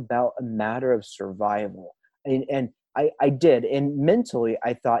just about a matter of survival. And I did, and mentally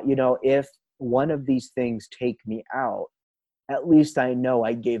I thought, if one of these things take me out, at least I know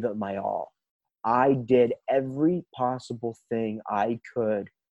I gave it my all. I did every possible thing I could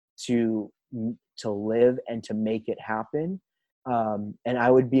to live and to make it happen, and I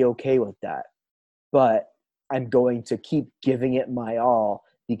would be okay with that. But I'm going to keep giving it my all,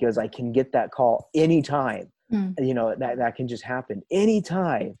 because I can get that call anytime. Mm. That can just happen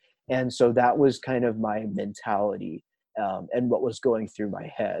anytime. And so that was kind of my mentality, and what was going through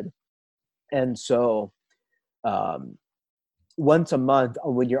my head. And so um, once a month,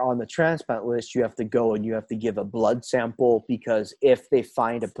 when you're on the transplant list, you have to go and you have to give a blood sample, because if they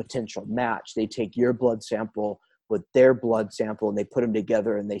find a potential match, they take your blood sample with their blood sample and they put them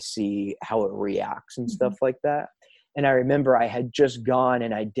together and they see how it reacts and stuff like that. And I remember I had just gone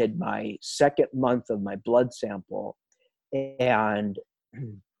and I did my second month of my blood sample, and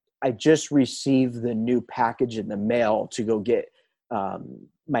I just received the new package in the mail to go get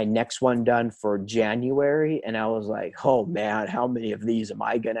my next one done for January. And I was like, oh man, how many of these am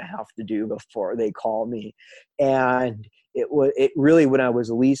I going to have to do before they call me? And it really, when I was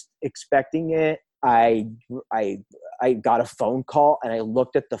least expecting it, I got a phone call and I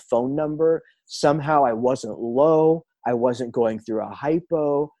looked at the phone number. Somehow I wasn't low. I wasn't going through a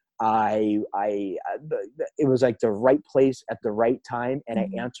hypo. It was like the right place at the right time. And I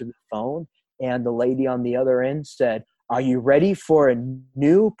answered the phone, and the lady on the other end said, "Are you ready for a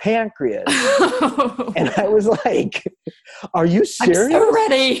new pancreas?" And I was like, "Are you serious?" I'm so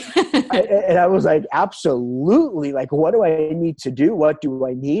ready. And I was like, "Absolutely. Like, what do I need to do? What do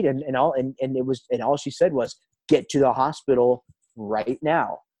I need?" And all she said was, "Get to the hospital right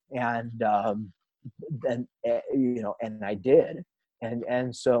now." And then and I did.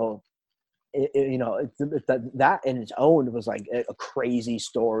 And so that in its own was like a crazy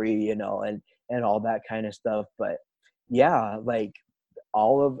story, and all that kind of stuff. But yeah, like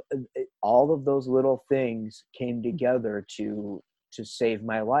all of those little things came together to save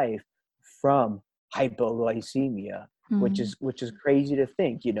my life from hypoglycemia, which is crazy to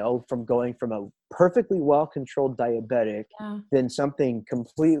think, from going from a perfectly well-controlled diabetic, then something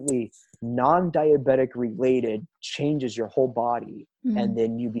completely non-diabetic related changes your whole body, and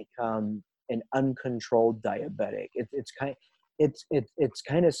then you become an uncontrolled diabetic. It's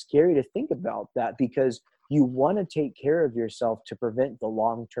kind of scary to think about that, because you want to take care of yourself to prevent the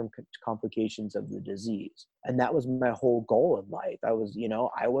long-term complications of the disease. And that was my whole goal in life. I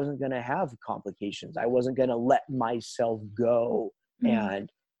wasn't going to have complications. I wasn't going to let myself go and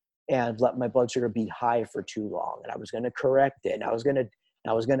let my blood sugar be high for too long. And I was going to correct it. And I was going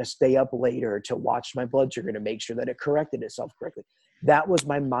to stay up later to watch my blood sugar to make sure that it corrected itself correctly. That was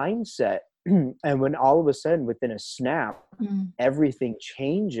my mindset. And when all of a sudden, within a snap, everything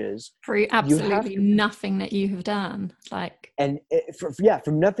changes. For absolutely nothing that you have done.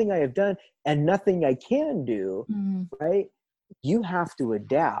 From nothing I have done and nothing I can do, right? You have to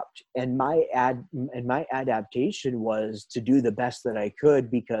adapt. And my adaptation was to do the best that I could,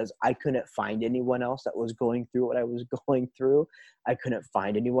 because I couldn't find anyone else that was going through what I was going through. I couldn't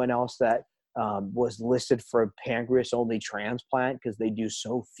find anyone else that was listed for a pancreas only transplant, because they do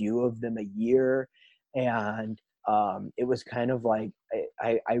so few of them a year. And it was kind of like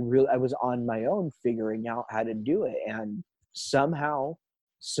I was on my own figuring out how to do it. And somehow,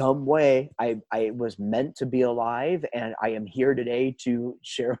 some way, I was meant to be alive, and I am here today to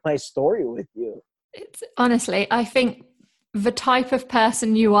share my story with you. It's honestly, I think the type of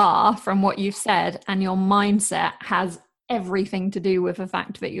person you are, from what you've said, and your mindset has everything to do with the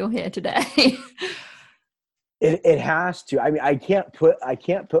fact that you're here today. It has to. I mean, I can't put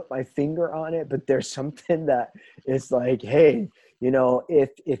my finger on it, but there's something that is like, hey,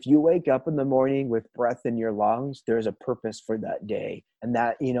 if you wake up in the morning with breath in your lungs, there's a purpose for that day. And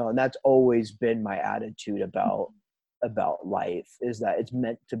that, and that's always been my attitude about life, is that it's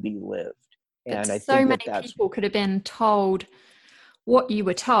meant to be lived. And I think many people could have been told what you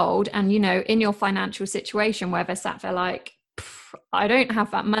were told, and in your financial situation, where they're sat there like, I don't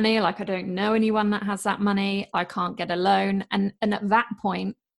have that money, like I don't know anyone that has that money, I can't get a loan, and at that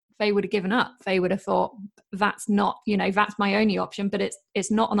point they would have given up. They would have thought, that's not, that's my only option, but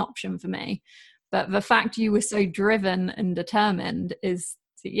it's not an option for me. But the fact you were so driven and determined is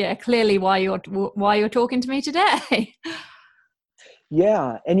clearly why you're talking to me today.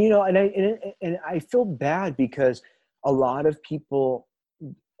 Yeah. And I feel bad, because a lot of people,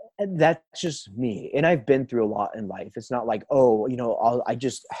 and that's just me. And I've been through a lot in life. It's not like, I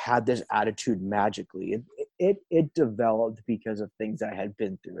just had this attitude magically. It developed because of things I had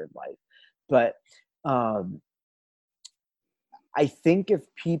been through in life. But I think if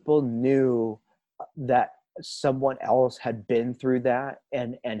people knew that someone else had been through that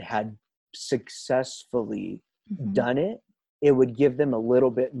and had successfully done it, it would give them a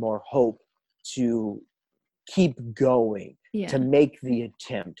little bit more hope to keep going, to make the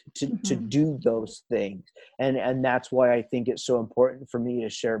attempt, to do those things. And that's why I think it's so important for me to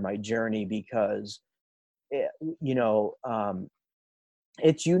share my journey, because it's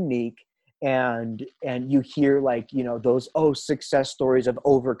unique. And you hear those success stories of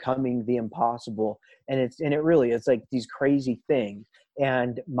overcoming the impossible, and it really is like these crazy things.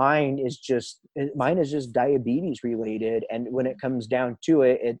 And mine is just diabetes related. And when it comes down to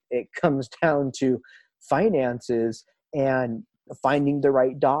it comes down to finances and finding the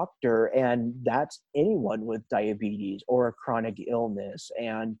right doctor. And that's anyone with diabetes or a chronic illness,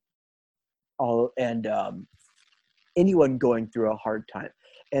 and anyone going through a hard time.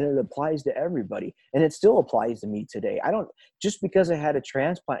 And it applies to everybody. And it still applies to me today. Just because I had a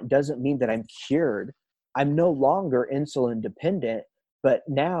transplant doesn't mean that I'm cured I'm no longer insulin dependent, but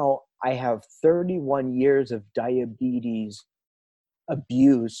now I have 31 years of diabetes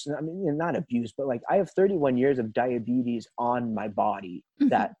abuse. I mean, not abuse, but like I have 31 years of diabetes on my body Mhm.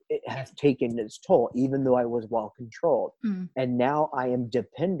 that it has taken its toll, even though I was well controlled. Mm. And now I am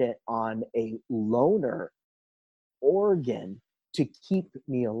dependent on a loaner organ to keep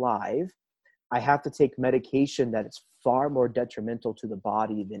me alive. I have to take medication that is far more detrimental to the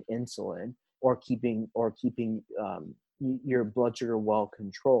body than insulin, or keeping your blood sugar well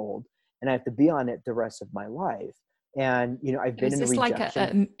controlled, and I have to be on it the rest of my life. And I've been Is in this like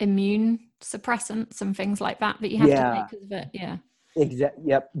rejection. immune suppressants and things like that you have to take Yeah, because of it? Yeah.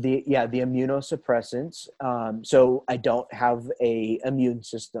 Yep. The immunosuppressants. So I don't have a immune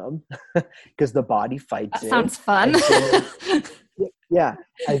system because the body fights That it. sounds fun. I've been in Yeah,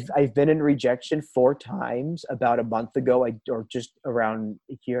 I've been in rejection 4 times. About a month ago, or just around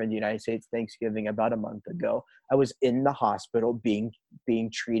here in the United States, Thanksgiving, about a month ago, I was in the hospital being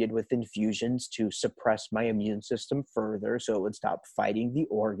treated with infusions to suppress my immune system further, so it would stop fighting the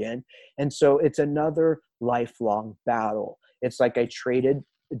organ. And so it's another lifelong battle. It's like I traded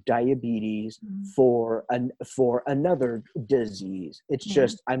diabetes Mm. for another disease. It's Yeah.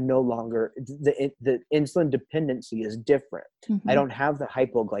 just I'm no longer the insulin dependency is different. I Mhm. don't have the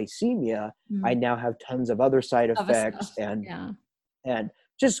hypoglycemia. I Mm. now have tons of other side Other effects stuff. and Yeah. and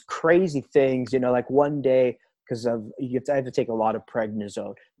just crazy things, like one day, because I have to take a lot of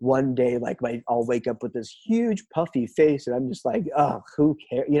prednisone. One day, like I'll wake up with this huge puffy face, and I'm just like, oh, who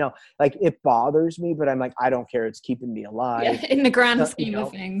cares? Like it bothers me, but I'm like, I don't care. It's keeping me alive. Yeah. In the grand So, scheme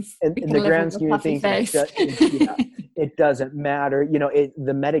of things, we in can the live grand with a scheme of puffy things, face. yeah, it doesn't matter.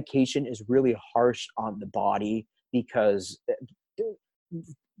 The medication is really harsh on the body because,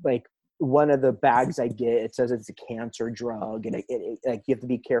 like, one of the bags I get, it says it's a cancer drug, and like you have to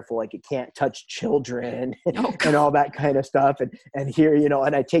be careful, like it can't touch children Oh and God. all that kind of stuff. And here,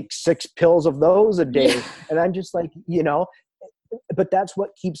 and I take 6 pills of those a day, Yeah. and I'm just like, but that's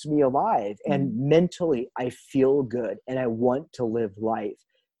what keeps me alive. And Mm. mentally, I feel good and I want to live life.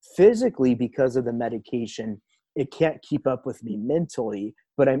 Physically, because of the medication, it can't keep up with me mentally,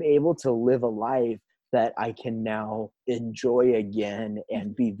 but I'm able to live a life that I can now enjoy again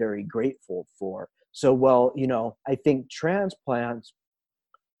and be very grateful for. So, well, I think transplants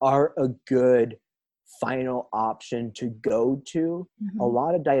are a good final option to go to. A Mhm.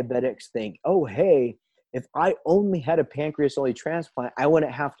 lot of diabetics think, oh, hey, if I only had a pancreas only transplant, I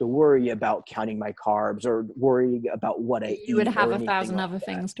wouldn't have to worry about counting my carbs or worry about what I You would eat have or a anything thousand like other that.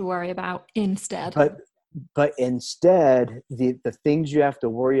 things to worry about instead. But instead, the things you have to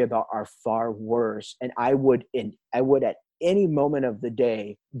worry about are far worse. And I would at any moment of the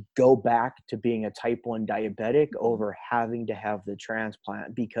day go back to being a type 1 diabetic Mhm. over having to have the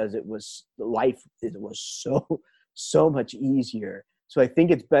transplant, because it was so much easier. So I think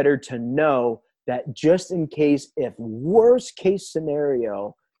it's better to know that, just in case, if worst case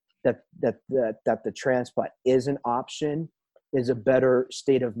scenario, that the transplant is an option, is a better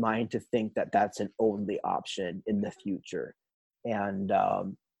state of mind to think that that's an only option in the future. And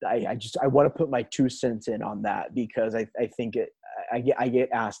I want to put my 2 cents in on that, because I think I get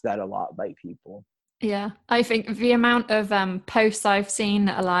asked that a lot by people. Yeah, I think the amount of posts I've seen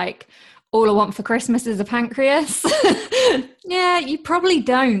that are like, all I want for Christmas is a pancreas. Yeah, you probably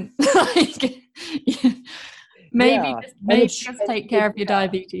don't. Like, yeah, maybe Yeah, just and maybe just take care of your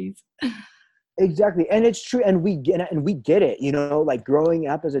diabetes. exactly, and it's true, and we get it. Like growing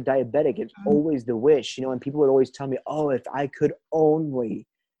up as a diabetic, it's Mm. always the wish. And people would always tell me, "Oh, if I could only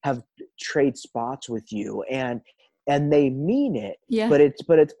have trade spots with you," and they mean it, Yeah, but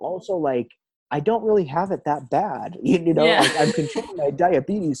it's also like, I don't really have it that bad. yeah. Like I'm controlling my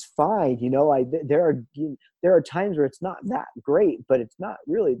diabetes fine. There are times where it's not that great, but it's not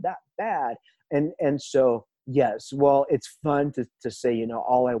really that bad. And so, yes, well, it's fun to say,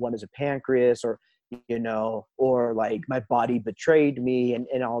 all I want is a pancreas, or like my body betrayed me,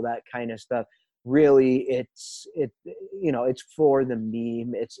 and all that kind of stuff. Really, it's for the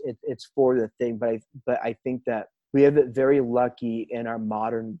meme. It's for the thing. But I think that we have it very lucky in our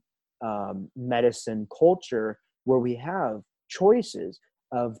modern medicine culture, where we have choices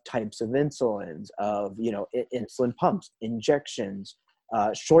of types of insulins, of insulin pumps, injections,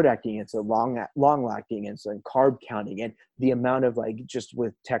 short acting insulin, long acting insulin, carb counting, and the amount of, like, just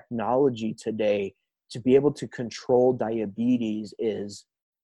with technology today, to be able to control diabetes,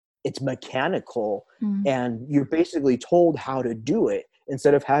 it's mechanical, Mm. and you're basically told how to do it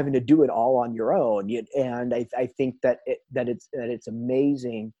instead of having to do it all on your own. And I think that it's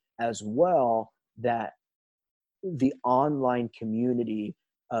amazing as well that the online community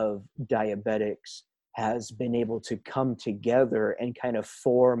of diabetics has been able to come together and kind of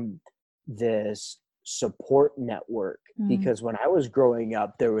form this support network. Because when I was growing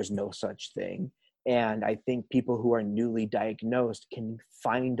up, there was no such thing. And I think people who are newly diagnosed can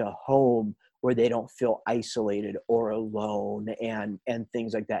find a home where they don't feel isolated or alone and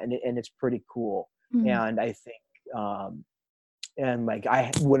things like that. And it's pretty cool. And I think, and like, I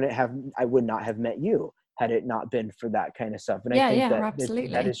would not have met you had it not been for that kind of stuff. And I think that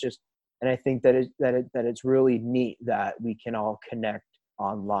absolutely. that is just, and I think that it's really neat that we can all connect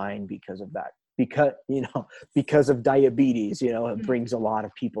online because of that. Because of diabetes, it brings a lot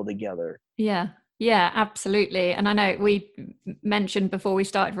of people together. Yeah, absolutely. And I know we mentioned before we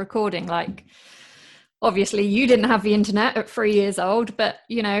started recording, like, obviously you didn't have the internet at 3 years old, but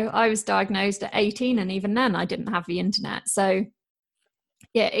I was diagnosed at 18, and even then I didn't have the internet. So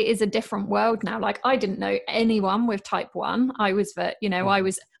yeah, it is a different world now. Like, I didn't know anyone with type 1. I was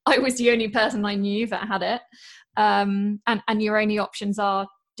I was the only person I knew that had it. And your only options are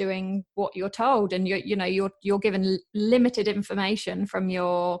doing what you're told, and you're given limited information from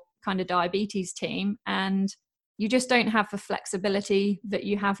your kind of diabetes team, and you just don't have the flexibility that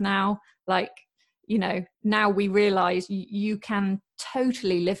you have now. Like, now we realize you can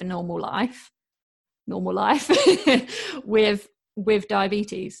totally live a normal life with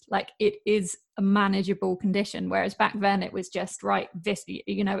diabetes. Like, it is a manageable condition, whereas back then it was just this,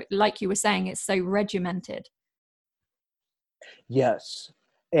 like you were saying, it's so regimented. Yes.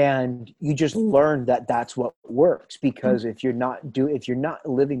 And you just learn that that's what works, because if you're not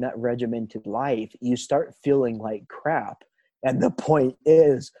living that regimented life, you start feeling like crap. And the point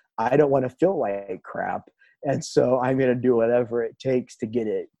is, I don't want to feel like crap. And so I'm going to do whatever it takes to get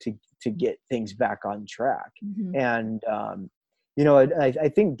get things back on track. And, I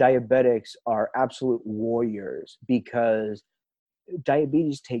think diabetics are absolute warriors, because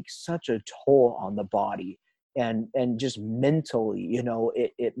diabetes takes such a toll on the body. And just mentally,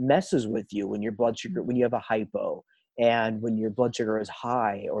 it messes with you when your blood sugar, when you have a hypo, and when your blood sugar is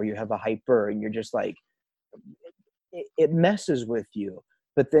high, or you have a hyper, and you're just like, it messes with you.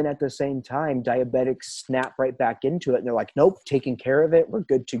 But then at the same time, diabetics snap right back into it, and they're like, nope, taking care of it. We're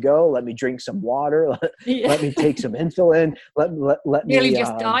good to go. Let me drink some water. Let me take some insulin. Let me. Nearly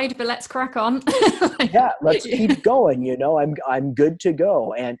just died, but let's crack on. Yeah, let's keep going. I'm good to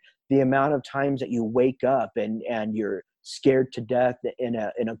go. And the amount of times that you wake up and you're scared to death in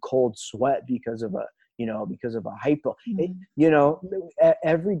a cold sweat because of a hypo.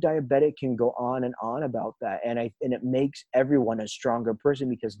 Every diabetic can go on and on about that, and it makes everyone a stronger person,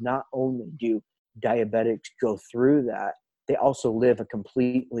 because not only do diabetics go through that, they also live a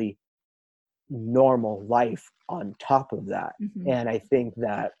completely normal life on top of that. And I think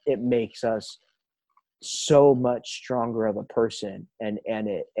that it makes us so much stronger of a person, and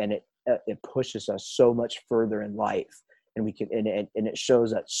it pushes us so much further in life, and we can and it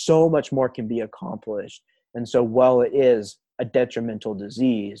shows that so much more can be accomplished. And so while it is a detrimental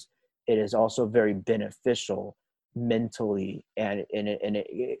disease, it is also very beneficial mentally, and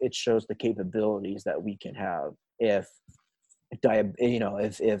it shows the capabilities that we can have with diabetes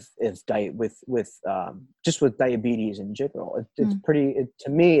in general. It's to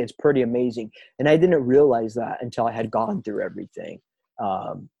me, it's pretty amazing. And I didn't realize that until I had gone through everything.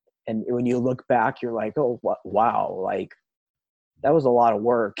 And when you look back, you're like, oh, wow, like that was a lot of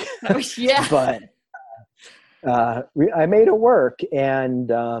work. Yeah. But I made it work, and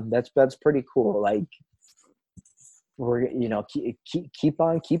that's pretty cool. Like, we're keep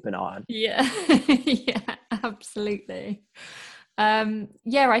on keeping on. Yeah. Yeah, absolutely. I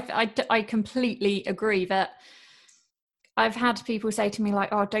completely agree that I've had people say to me like,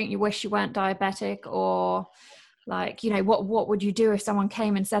 oh, don't you wish you weren't diabetic? Or like, what would you do if someone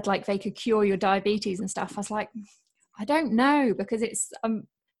came and said like they could cure your diabetes and stuff? I was like, I don't know, because it's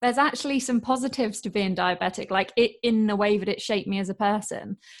there's actually some positives to being diabetic, like it in the way that it shaped me as a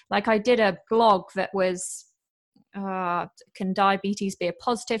person. Like, I did a blog that was can diabetes be a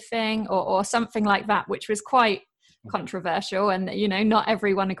positive thing, or something like that, which was quite controversial, and not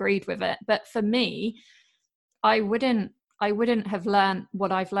everyone agreed with it. But for me, I wouldn't have learned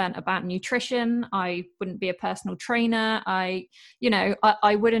what I've learned about nutrition. I wouldn't be a personal trainer. I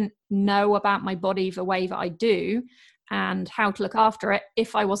wouldn't know about my body the way that I do and how to look after it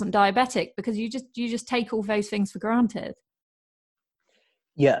if I wasn't diabetic, because you just take all those things for granted.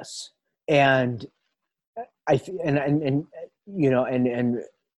 Yes. And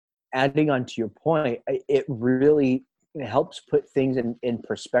adding on to your point, it really helps put things in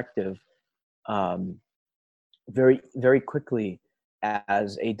perspective very, very quickly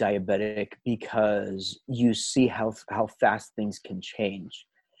as a diabetic, because you see how fast things can change.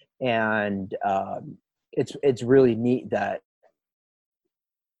 And it's really neat that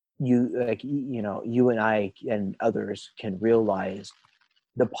you and I and others can realize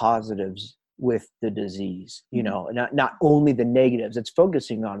the positives with the disease, not only the negatives. It's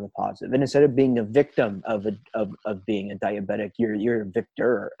focusing on the positive, and instead of being a victim of being a diabetic, you're a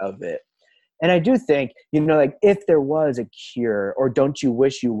victor of it. And I do think, like, if there was a cure, or don't you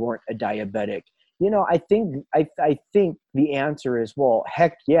wish you weren't a diabetic? I think the answer is, well,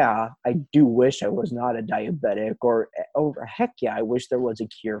 heck yeah, I do wish I was not a diabetic, or heck yeah, I wish there was a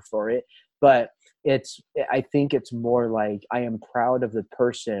cure for it. But I think it's more like, I am proud of the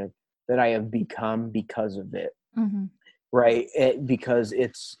person that I have become because of it. Mm-hmm. Right. Because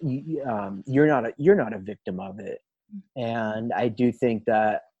you're not a victim of it. And I do think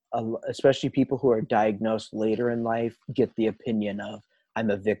that especially people who are diagnosed later in life get the opinion of, I'm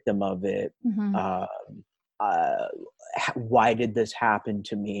a victim of it. Mm-hmm. Why did this happen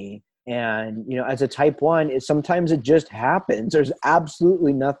to me? And, as a type 1, sometimes it just happens. There's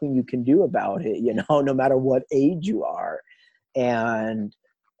absolutely nothing you can do about it, no matter what age you are. And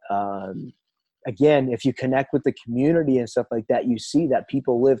again, if you connect with the community and stuff like that, you see that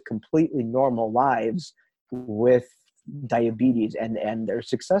people live completely normal lives with diabetes, and they're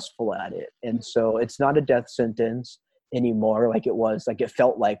successful at it. And so it's not a death sentence anymore, like it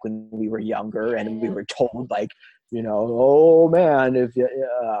felt like when we were younger, and we were told, like, oh man, if you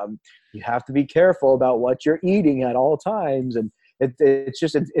have to be careful about what you're eating at all times. And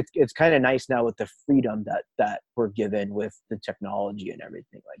it's kind of nice now with the freedom that we're given with the technology and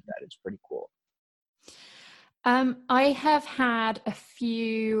everything like that. It's pretty cool. I have had a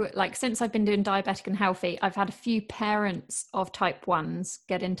few, like, since I've been doing Diabetic and Healthy, I've had a few parents of type 1s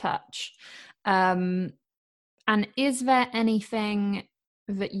get in touch. And is there anything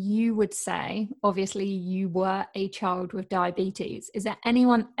that you would say, obviously you were a child with diabetes, is there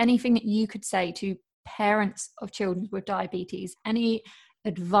anything that you could say to parents of children with diabetes? Any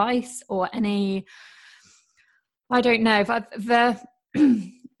advice or any, I don't know,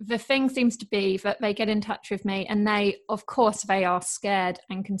 the thing seems to be that they get in touch with me, and of course they are scared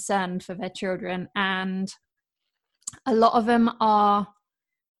and concerned for their children, and a lot of them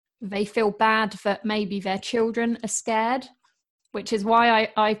they feel bad that maybe their children are scared, which is why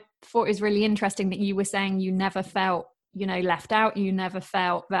I thought it was really interesting that you were saying you never felt, left out. You never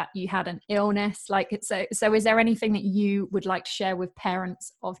felt that you had an illness. So is there anything that you would like to share with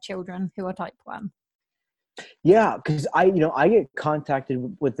parents of children who are type 1? Yeah, because I get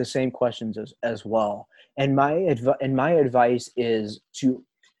contacted with the same questions as well. And my advice is to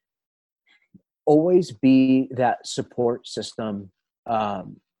always be that support system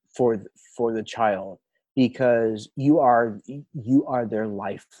for the child, because you are their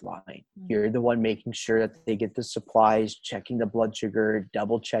lifeline. You're the one making sure that they get the supplies, checking the blood sugar,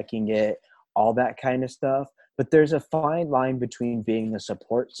 double checking it, all that kind of stuff. But there's a fine line between being a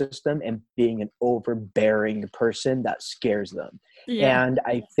support system and being an overbearing person that scares them. Yeah. And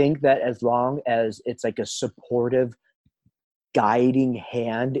I think that as long as it's like a supportive, guiding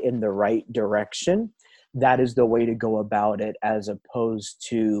hand in the right direction, that is the way to go about it, as opposed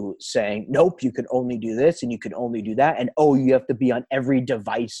to saying, nope, you can only do this and you can only do that. And, oh, you have to be on every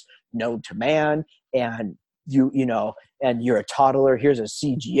device known to man. And and you're a toddler. Here's a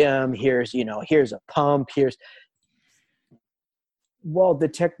CGM. Here's a pump. Well, the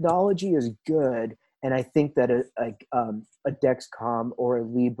technology is good. And I think that a Dexcom or a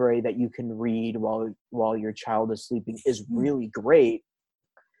Libre that you can read while your child is sleeping is really great.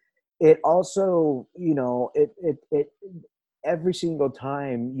 It also, it every single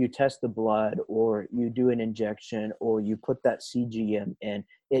time you test the blood or you do an injection or you put that CGM in,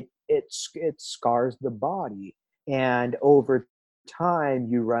 it scars the body. And over time,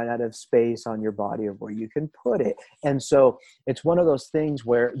 you run out of space on your body of where you can put it. And so it's one of those things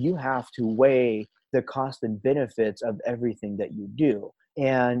where you have to weigh the cost and benefits of everything that you do.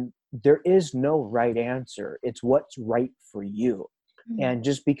 And there is no right answer. It's what's right for you. And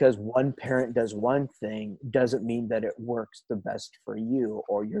just because one parent does one thing doesn't mean that it works the best for you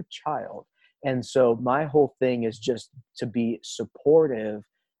or your child. And so my whole thing is just to be supportive,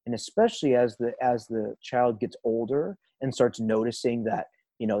 and especially as the child gets older and starts noticing that,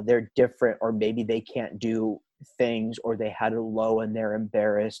 they're different, or maybe they can't do things, or they had a low and they're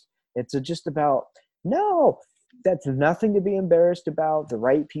embarrassed. It's just about, no, that's nothing to be embarrassed about. The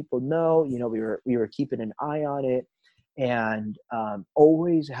right people know, we were keeping an eye on it. And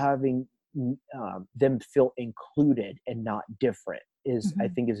always having them feel included and not different is, I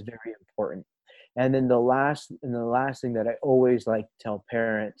think, is very important. And then the last thing that I always like to tell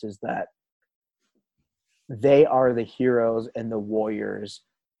parents is that they are the heroes and the warriors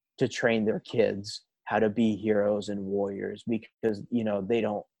to train their kids how to be heroes and warriors, because they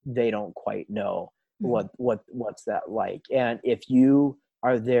don't quite know what's that like. And if you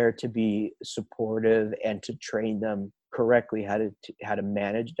are there to be supportive and to train them correctly how to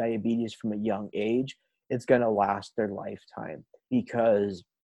manage diabetes from a young age, it's going to last their lifetime. Because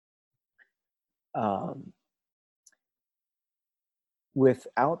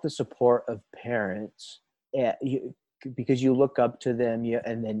without the support of parents, because you look up to them,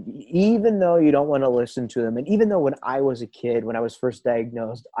 and then even though you don't want to listen to them, and even though when I was a kid, when I was first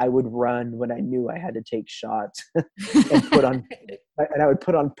diagnosed, I would run when I knew I had to take shots and I would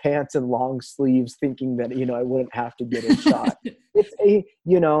put on pants and long sleeves thinking that, I wouldn't have to get a shot.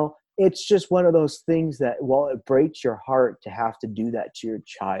 It's just one of those things that, while it breaks your heart to have to do that to your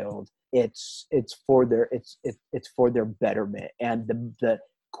child, it's for their betterment. And the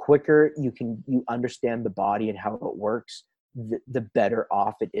quicker you understand the body and how it works, the better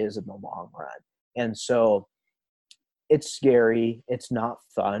off it is in the long run. And so it's scary, it's not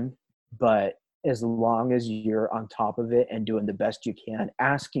fun, but as long as you're on top of it and doing the best you can,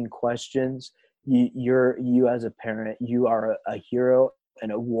 asking questions, you as a parent, you are a hero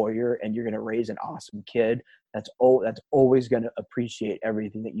and a warrior, and you're going to raise an awesome kid that's always going to appreciate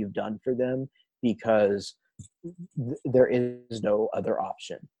everything that you've done for them, because there is no other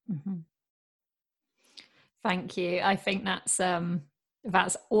option. Mm-hmm. Thank you. I think that's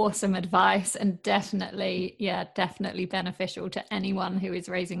awesome advice, and definitely beneficial to anyone who is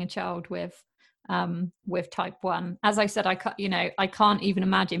raising a child with type 1. As I said, I can't even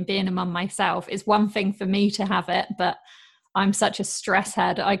imagine being a mum myself. It's one thing for me to have it, but I'm such a stress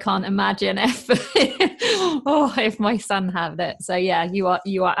head. I can't imagine if my son had it. So yeah,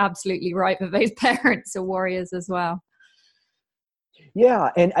 you are absolutely right that those parents are warriors as well. Yeah.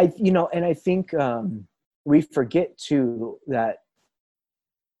 And I think we forget too that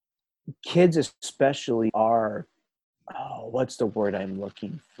kids especially are, what's the word I'm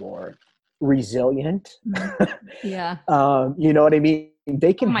looking for? Resilient. Yeah. You know what I mean?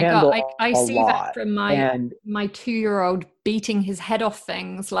 They can handle I see lot. That from my 2-year-old beating his head off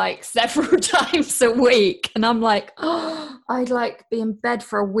things like several times a week, and I'm like, I'd like be in bed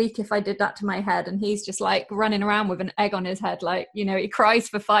for a week if I did that to my head, and he's just like running around with an egg on his head, like, he cries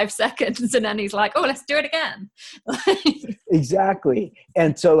for 5 seconds and then he's like, oh, let's do it again. Exactly.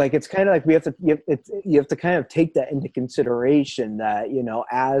 And so like, it's kind of like you have to kind of take that into consideration, that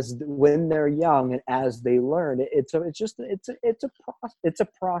when they're young and as they learn, it's a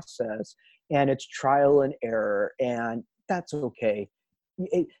process, and it's trial and error, and that's okay.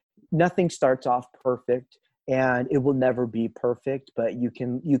 Nothing starts off perfect, and it will never be perfect, but you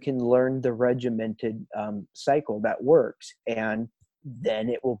can learn the regimented cycle that works, and then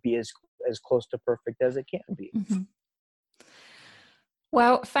it will be as close to perfect as it can be. Mm-hmm.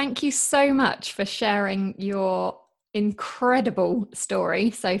 Well, thank you so much for sharing your incredible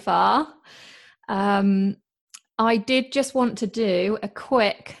story so far. I did just want to do a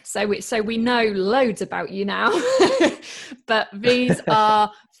quick, so we know loads about you now, but these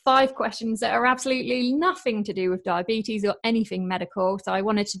are 5 questions that are absolutely nothing to do with diabetes or anything medical. So I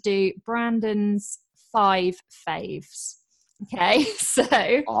wanted to do Brandon's 5 faves. Okay, so.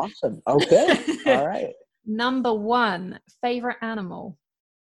 Awesome. Okay. All right. Number 1, favorite animal.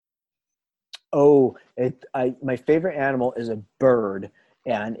 Oh, my favorite animal is a bird,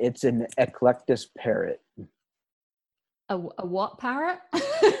 and it's an Eclectus parrot. A what parrot?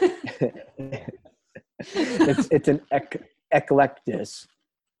 It's an Eclectus.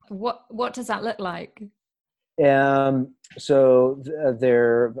 What does that look like? So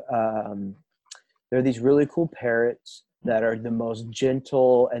they're these really cool parrots that are the most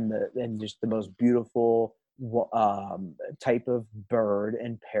gentle and just the most beautiful type of bird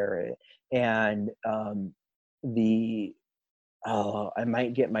and parrot. And I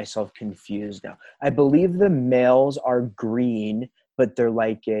might get myself confused now. I believe the males are green, but they're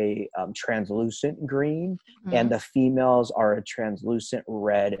like a translucent green, and the females are a translucent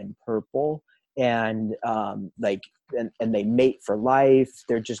red and purple, and and they mate for life.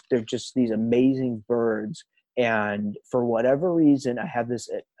 They're just these amazing birds. And for whatever reason, I have this,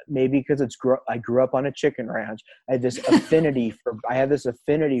 maybe because I grew up on a chicken ranch. I have this affinity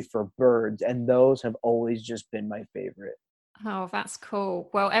for birds, and those have always just been my favorite. Oh, that's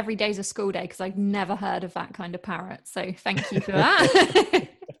cool. Well, every day's a school day, because I've never heard of that kind of parrot. So thank you for that.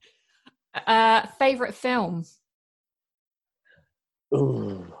 Favorite film?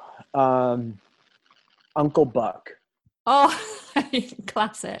 Ooh, Uncle Buck. Oh,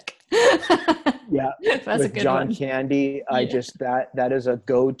 classic. Yeah, that's with a good John one. Candy. That is a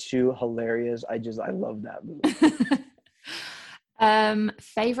go-to, hilarious. I love that movie.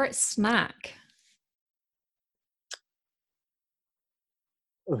 Favorite snack?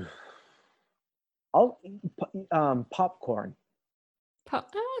 Popcorn.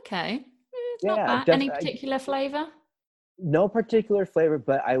 Okay. Not bad. Any particular flavor? No particular flavor,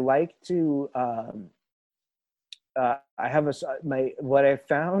 but I like to. I have what I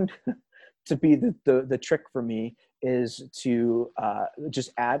found to be the trick for me is to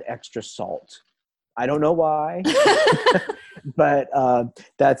just add extra salt. I don't know why, but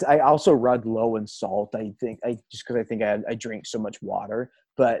I also run low in salt. I think just because I think I drink so much water.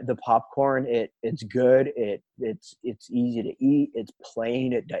 But the popcorn, it's good. It's easy to eat. It's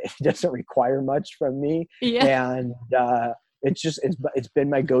plain. It doesn't require much from me. Yeah. And it's been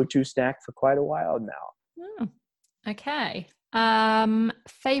my go-to snack for quite a while now. Oh, okay.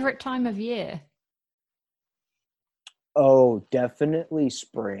 Favorite time of year? Oh, definitely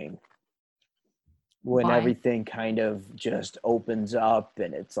spring. When Why? everything kind of just opens up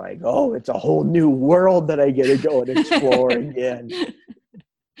and it's like, oh, it's a whole new world that I get to go and explore again.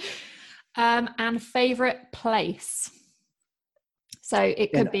 And favorite place? So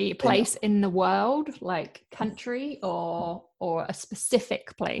it could be a place in the world, like country, or a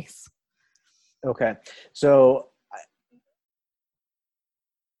specific place. Okay. So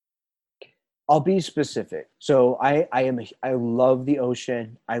I'll be specific. So I love the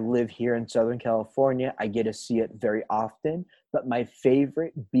ocean. I live here in Southern California. I get to see it very often, but my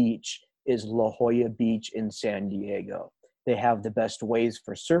favorite beach is La Jolla Beach in San Diego. They have the best waves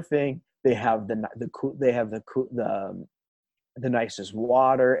for surfing. They have the nicest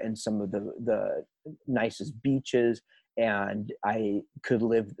water and some of the nicest beaches. And I could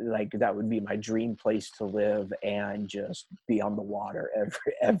live that would be my dream place to live and just be on the water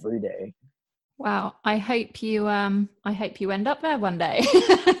every day. Wow. I hope you end up there one day.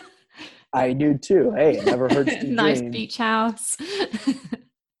 I do too. Hey, it never hurts to Nice dream. beach house.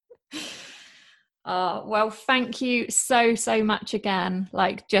 Well, thank you so much again.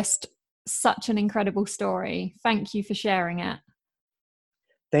 Like, just such an incredible story. Thank you for sharing it.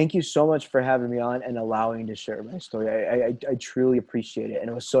 Thank you so much for having me on and allowing me to share my story. I truly appreciate it.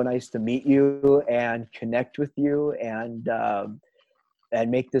 And it was so nice to meet you and connect with you and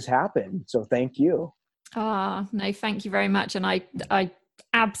make this happen. So thank you. No, thank you very much. And I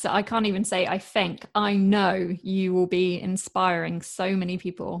can't even say I think. I know you will be inspiring so many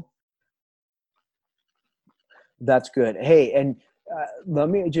people. That's good. Hey, and let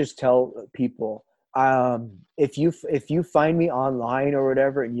me just tell people, if you find me online or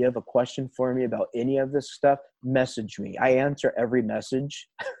whatever and you have a question for me about any of this stuff, message me. I answer every message.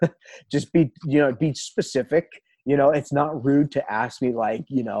 Just be specific. It's not rude to ask me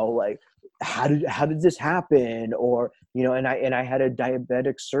how did this happen? Or, and I had a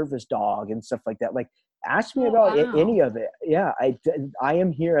diabetic service dog and stuff like that. Like, ask me about any of it. Yeah. I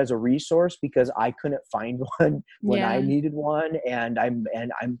am here as a resource because I couldn't find one when I needed one. And I'm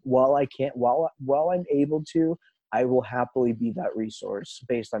while I'm able to, I will happily be that resource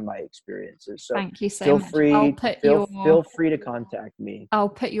based on my experiences. So thank you so much. Feel free to contact me. I'll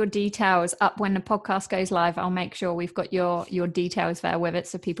put your details up when the podcast goes live. I'll make sure we've got your details there with it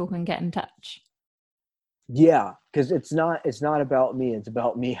so people can get in touch. Yeah, because it's not about me. It's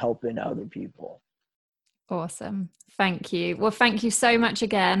about me helping other people. Awesome. Thank you. Well, thank you so much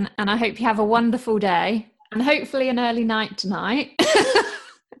again. And I hope you have a wonderful day and hopefully an early night tonight.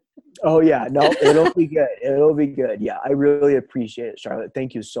 Oh yeah, no, it'll be good. It'll be good. Yeah, I really appreciate it, Charlotte.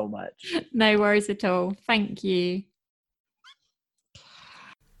 Thank you so much. No worries at all. Thank you.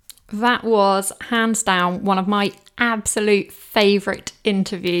 That was hands down one of my absolute favourite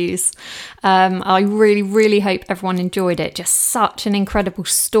interviews. I really, really hope everyone enjoyed it. Just such an incredible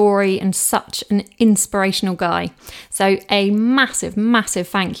story and such an inspirational guy. So a massive, massive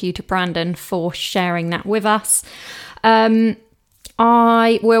thank you to Brandon for sharing that with us.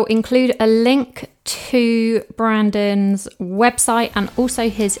 I will include a link to Brandon's website and also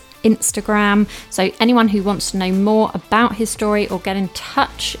his Instagram. So anyone who wants to know more about his story or get in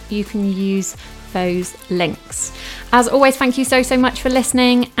touch, you can use those links. As always, thank you so much for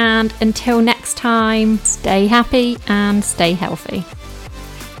listening. And until next time, stay happy and stay healthy.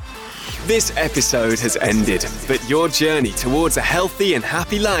 This episode has ended, but your journey towards a healthy and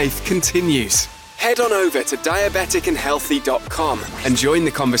happy life continues. Head on over to diabeticandhealthy.com and join the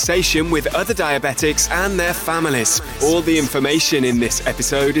conversation with other diabetics and their families. All the information in this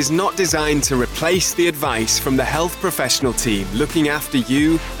episode is not designed to replace the advice from the health professional team looking after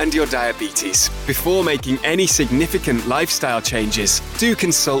you and your diabetes. Before making any significant lifestyle changes, do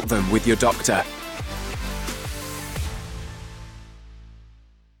consult them with your doctor.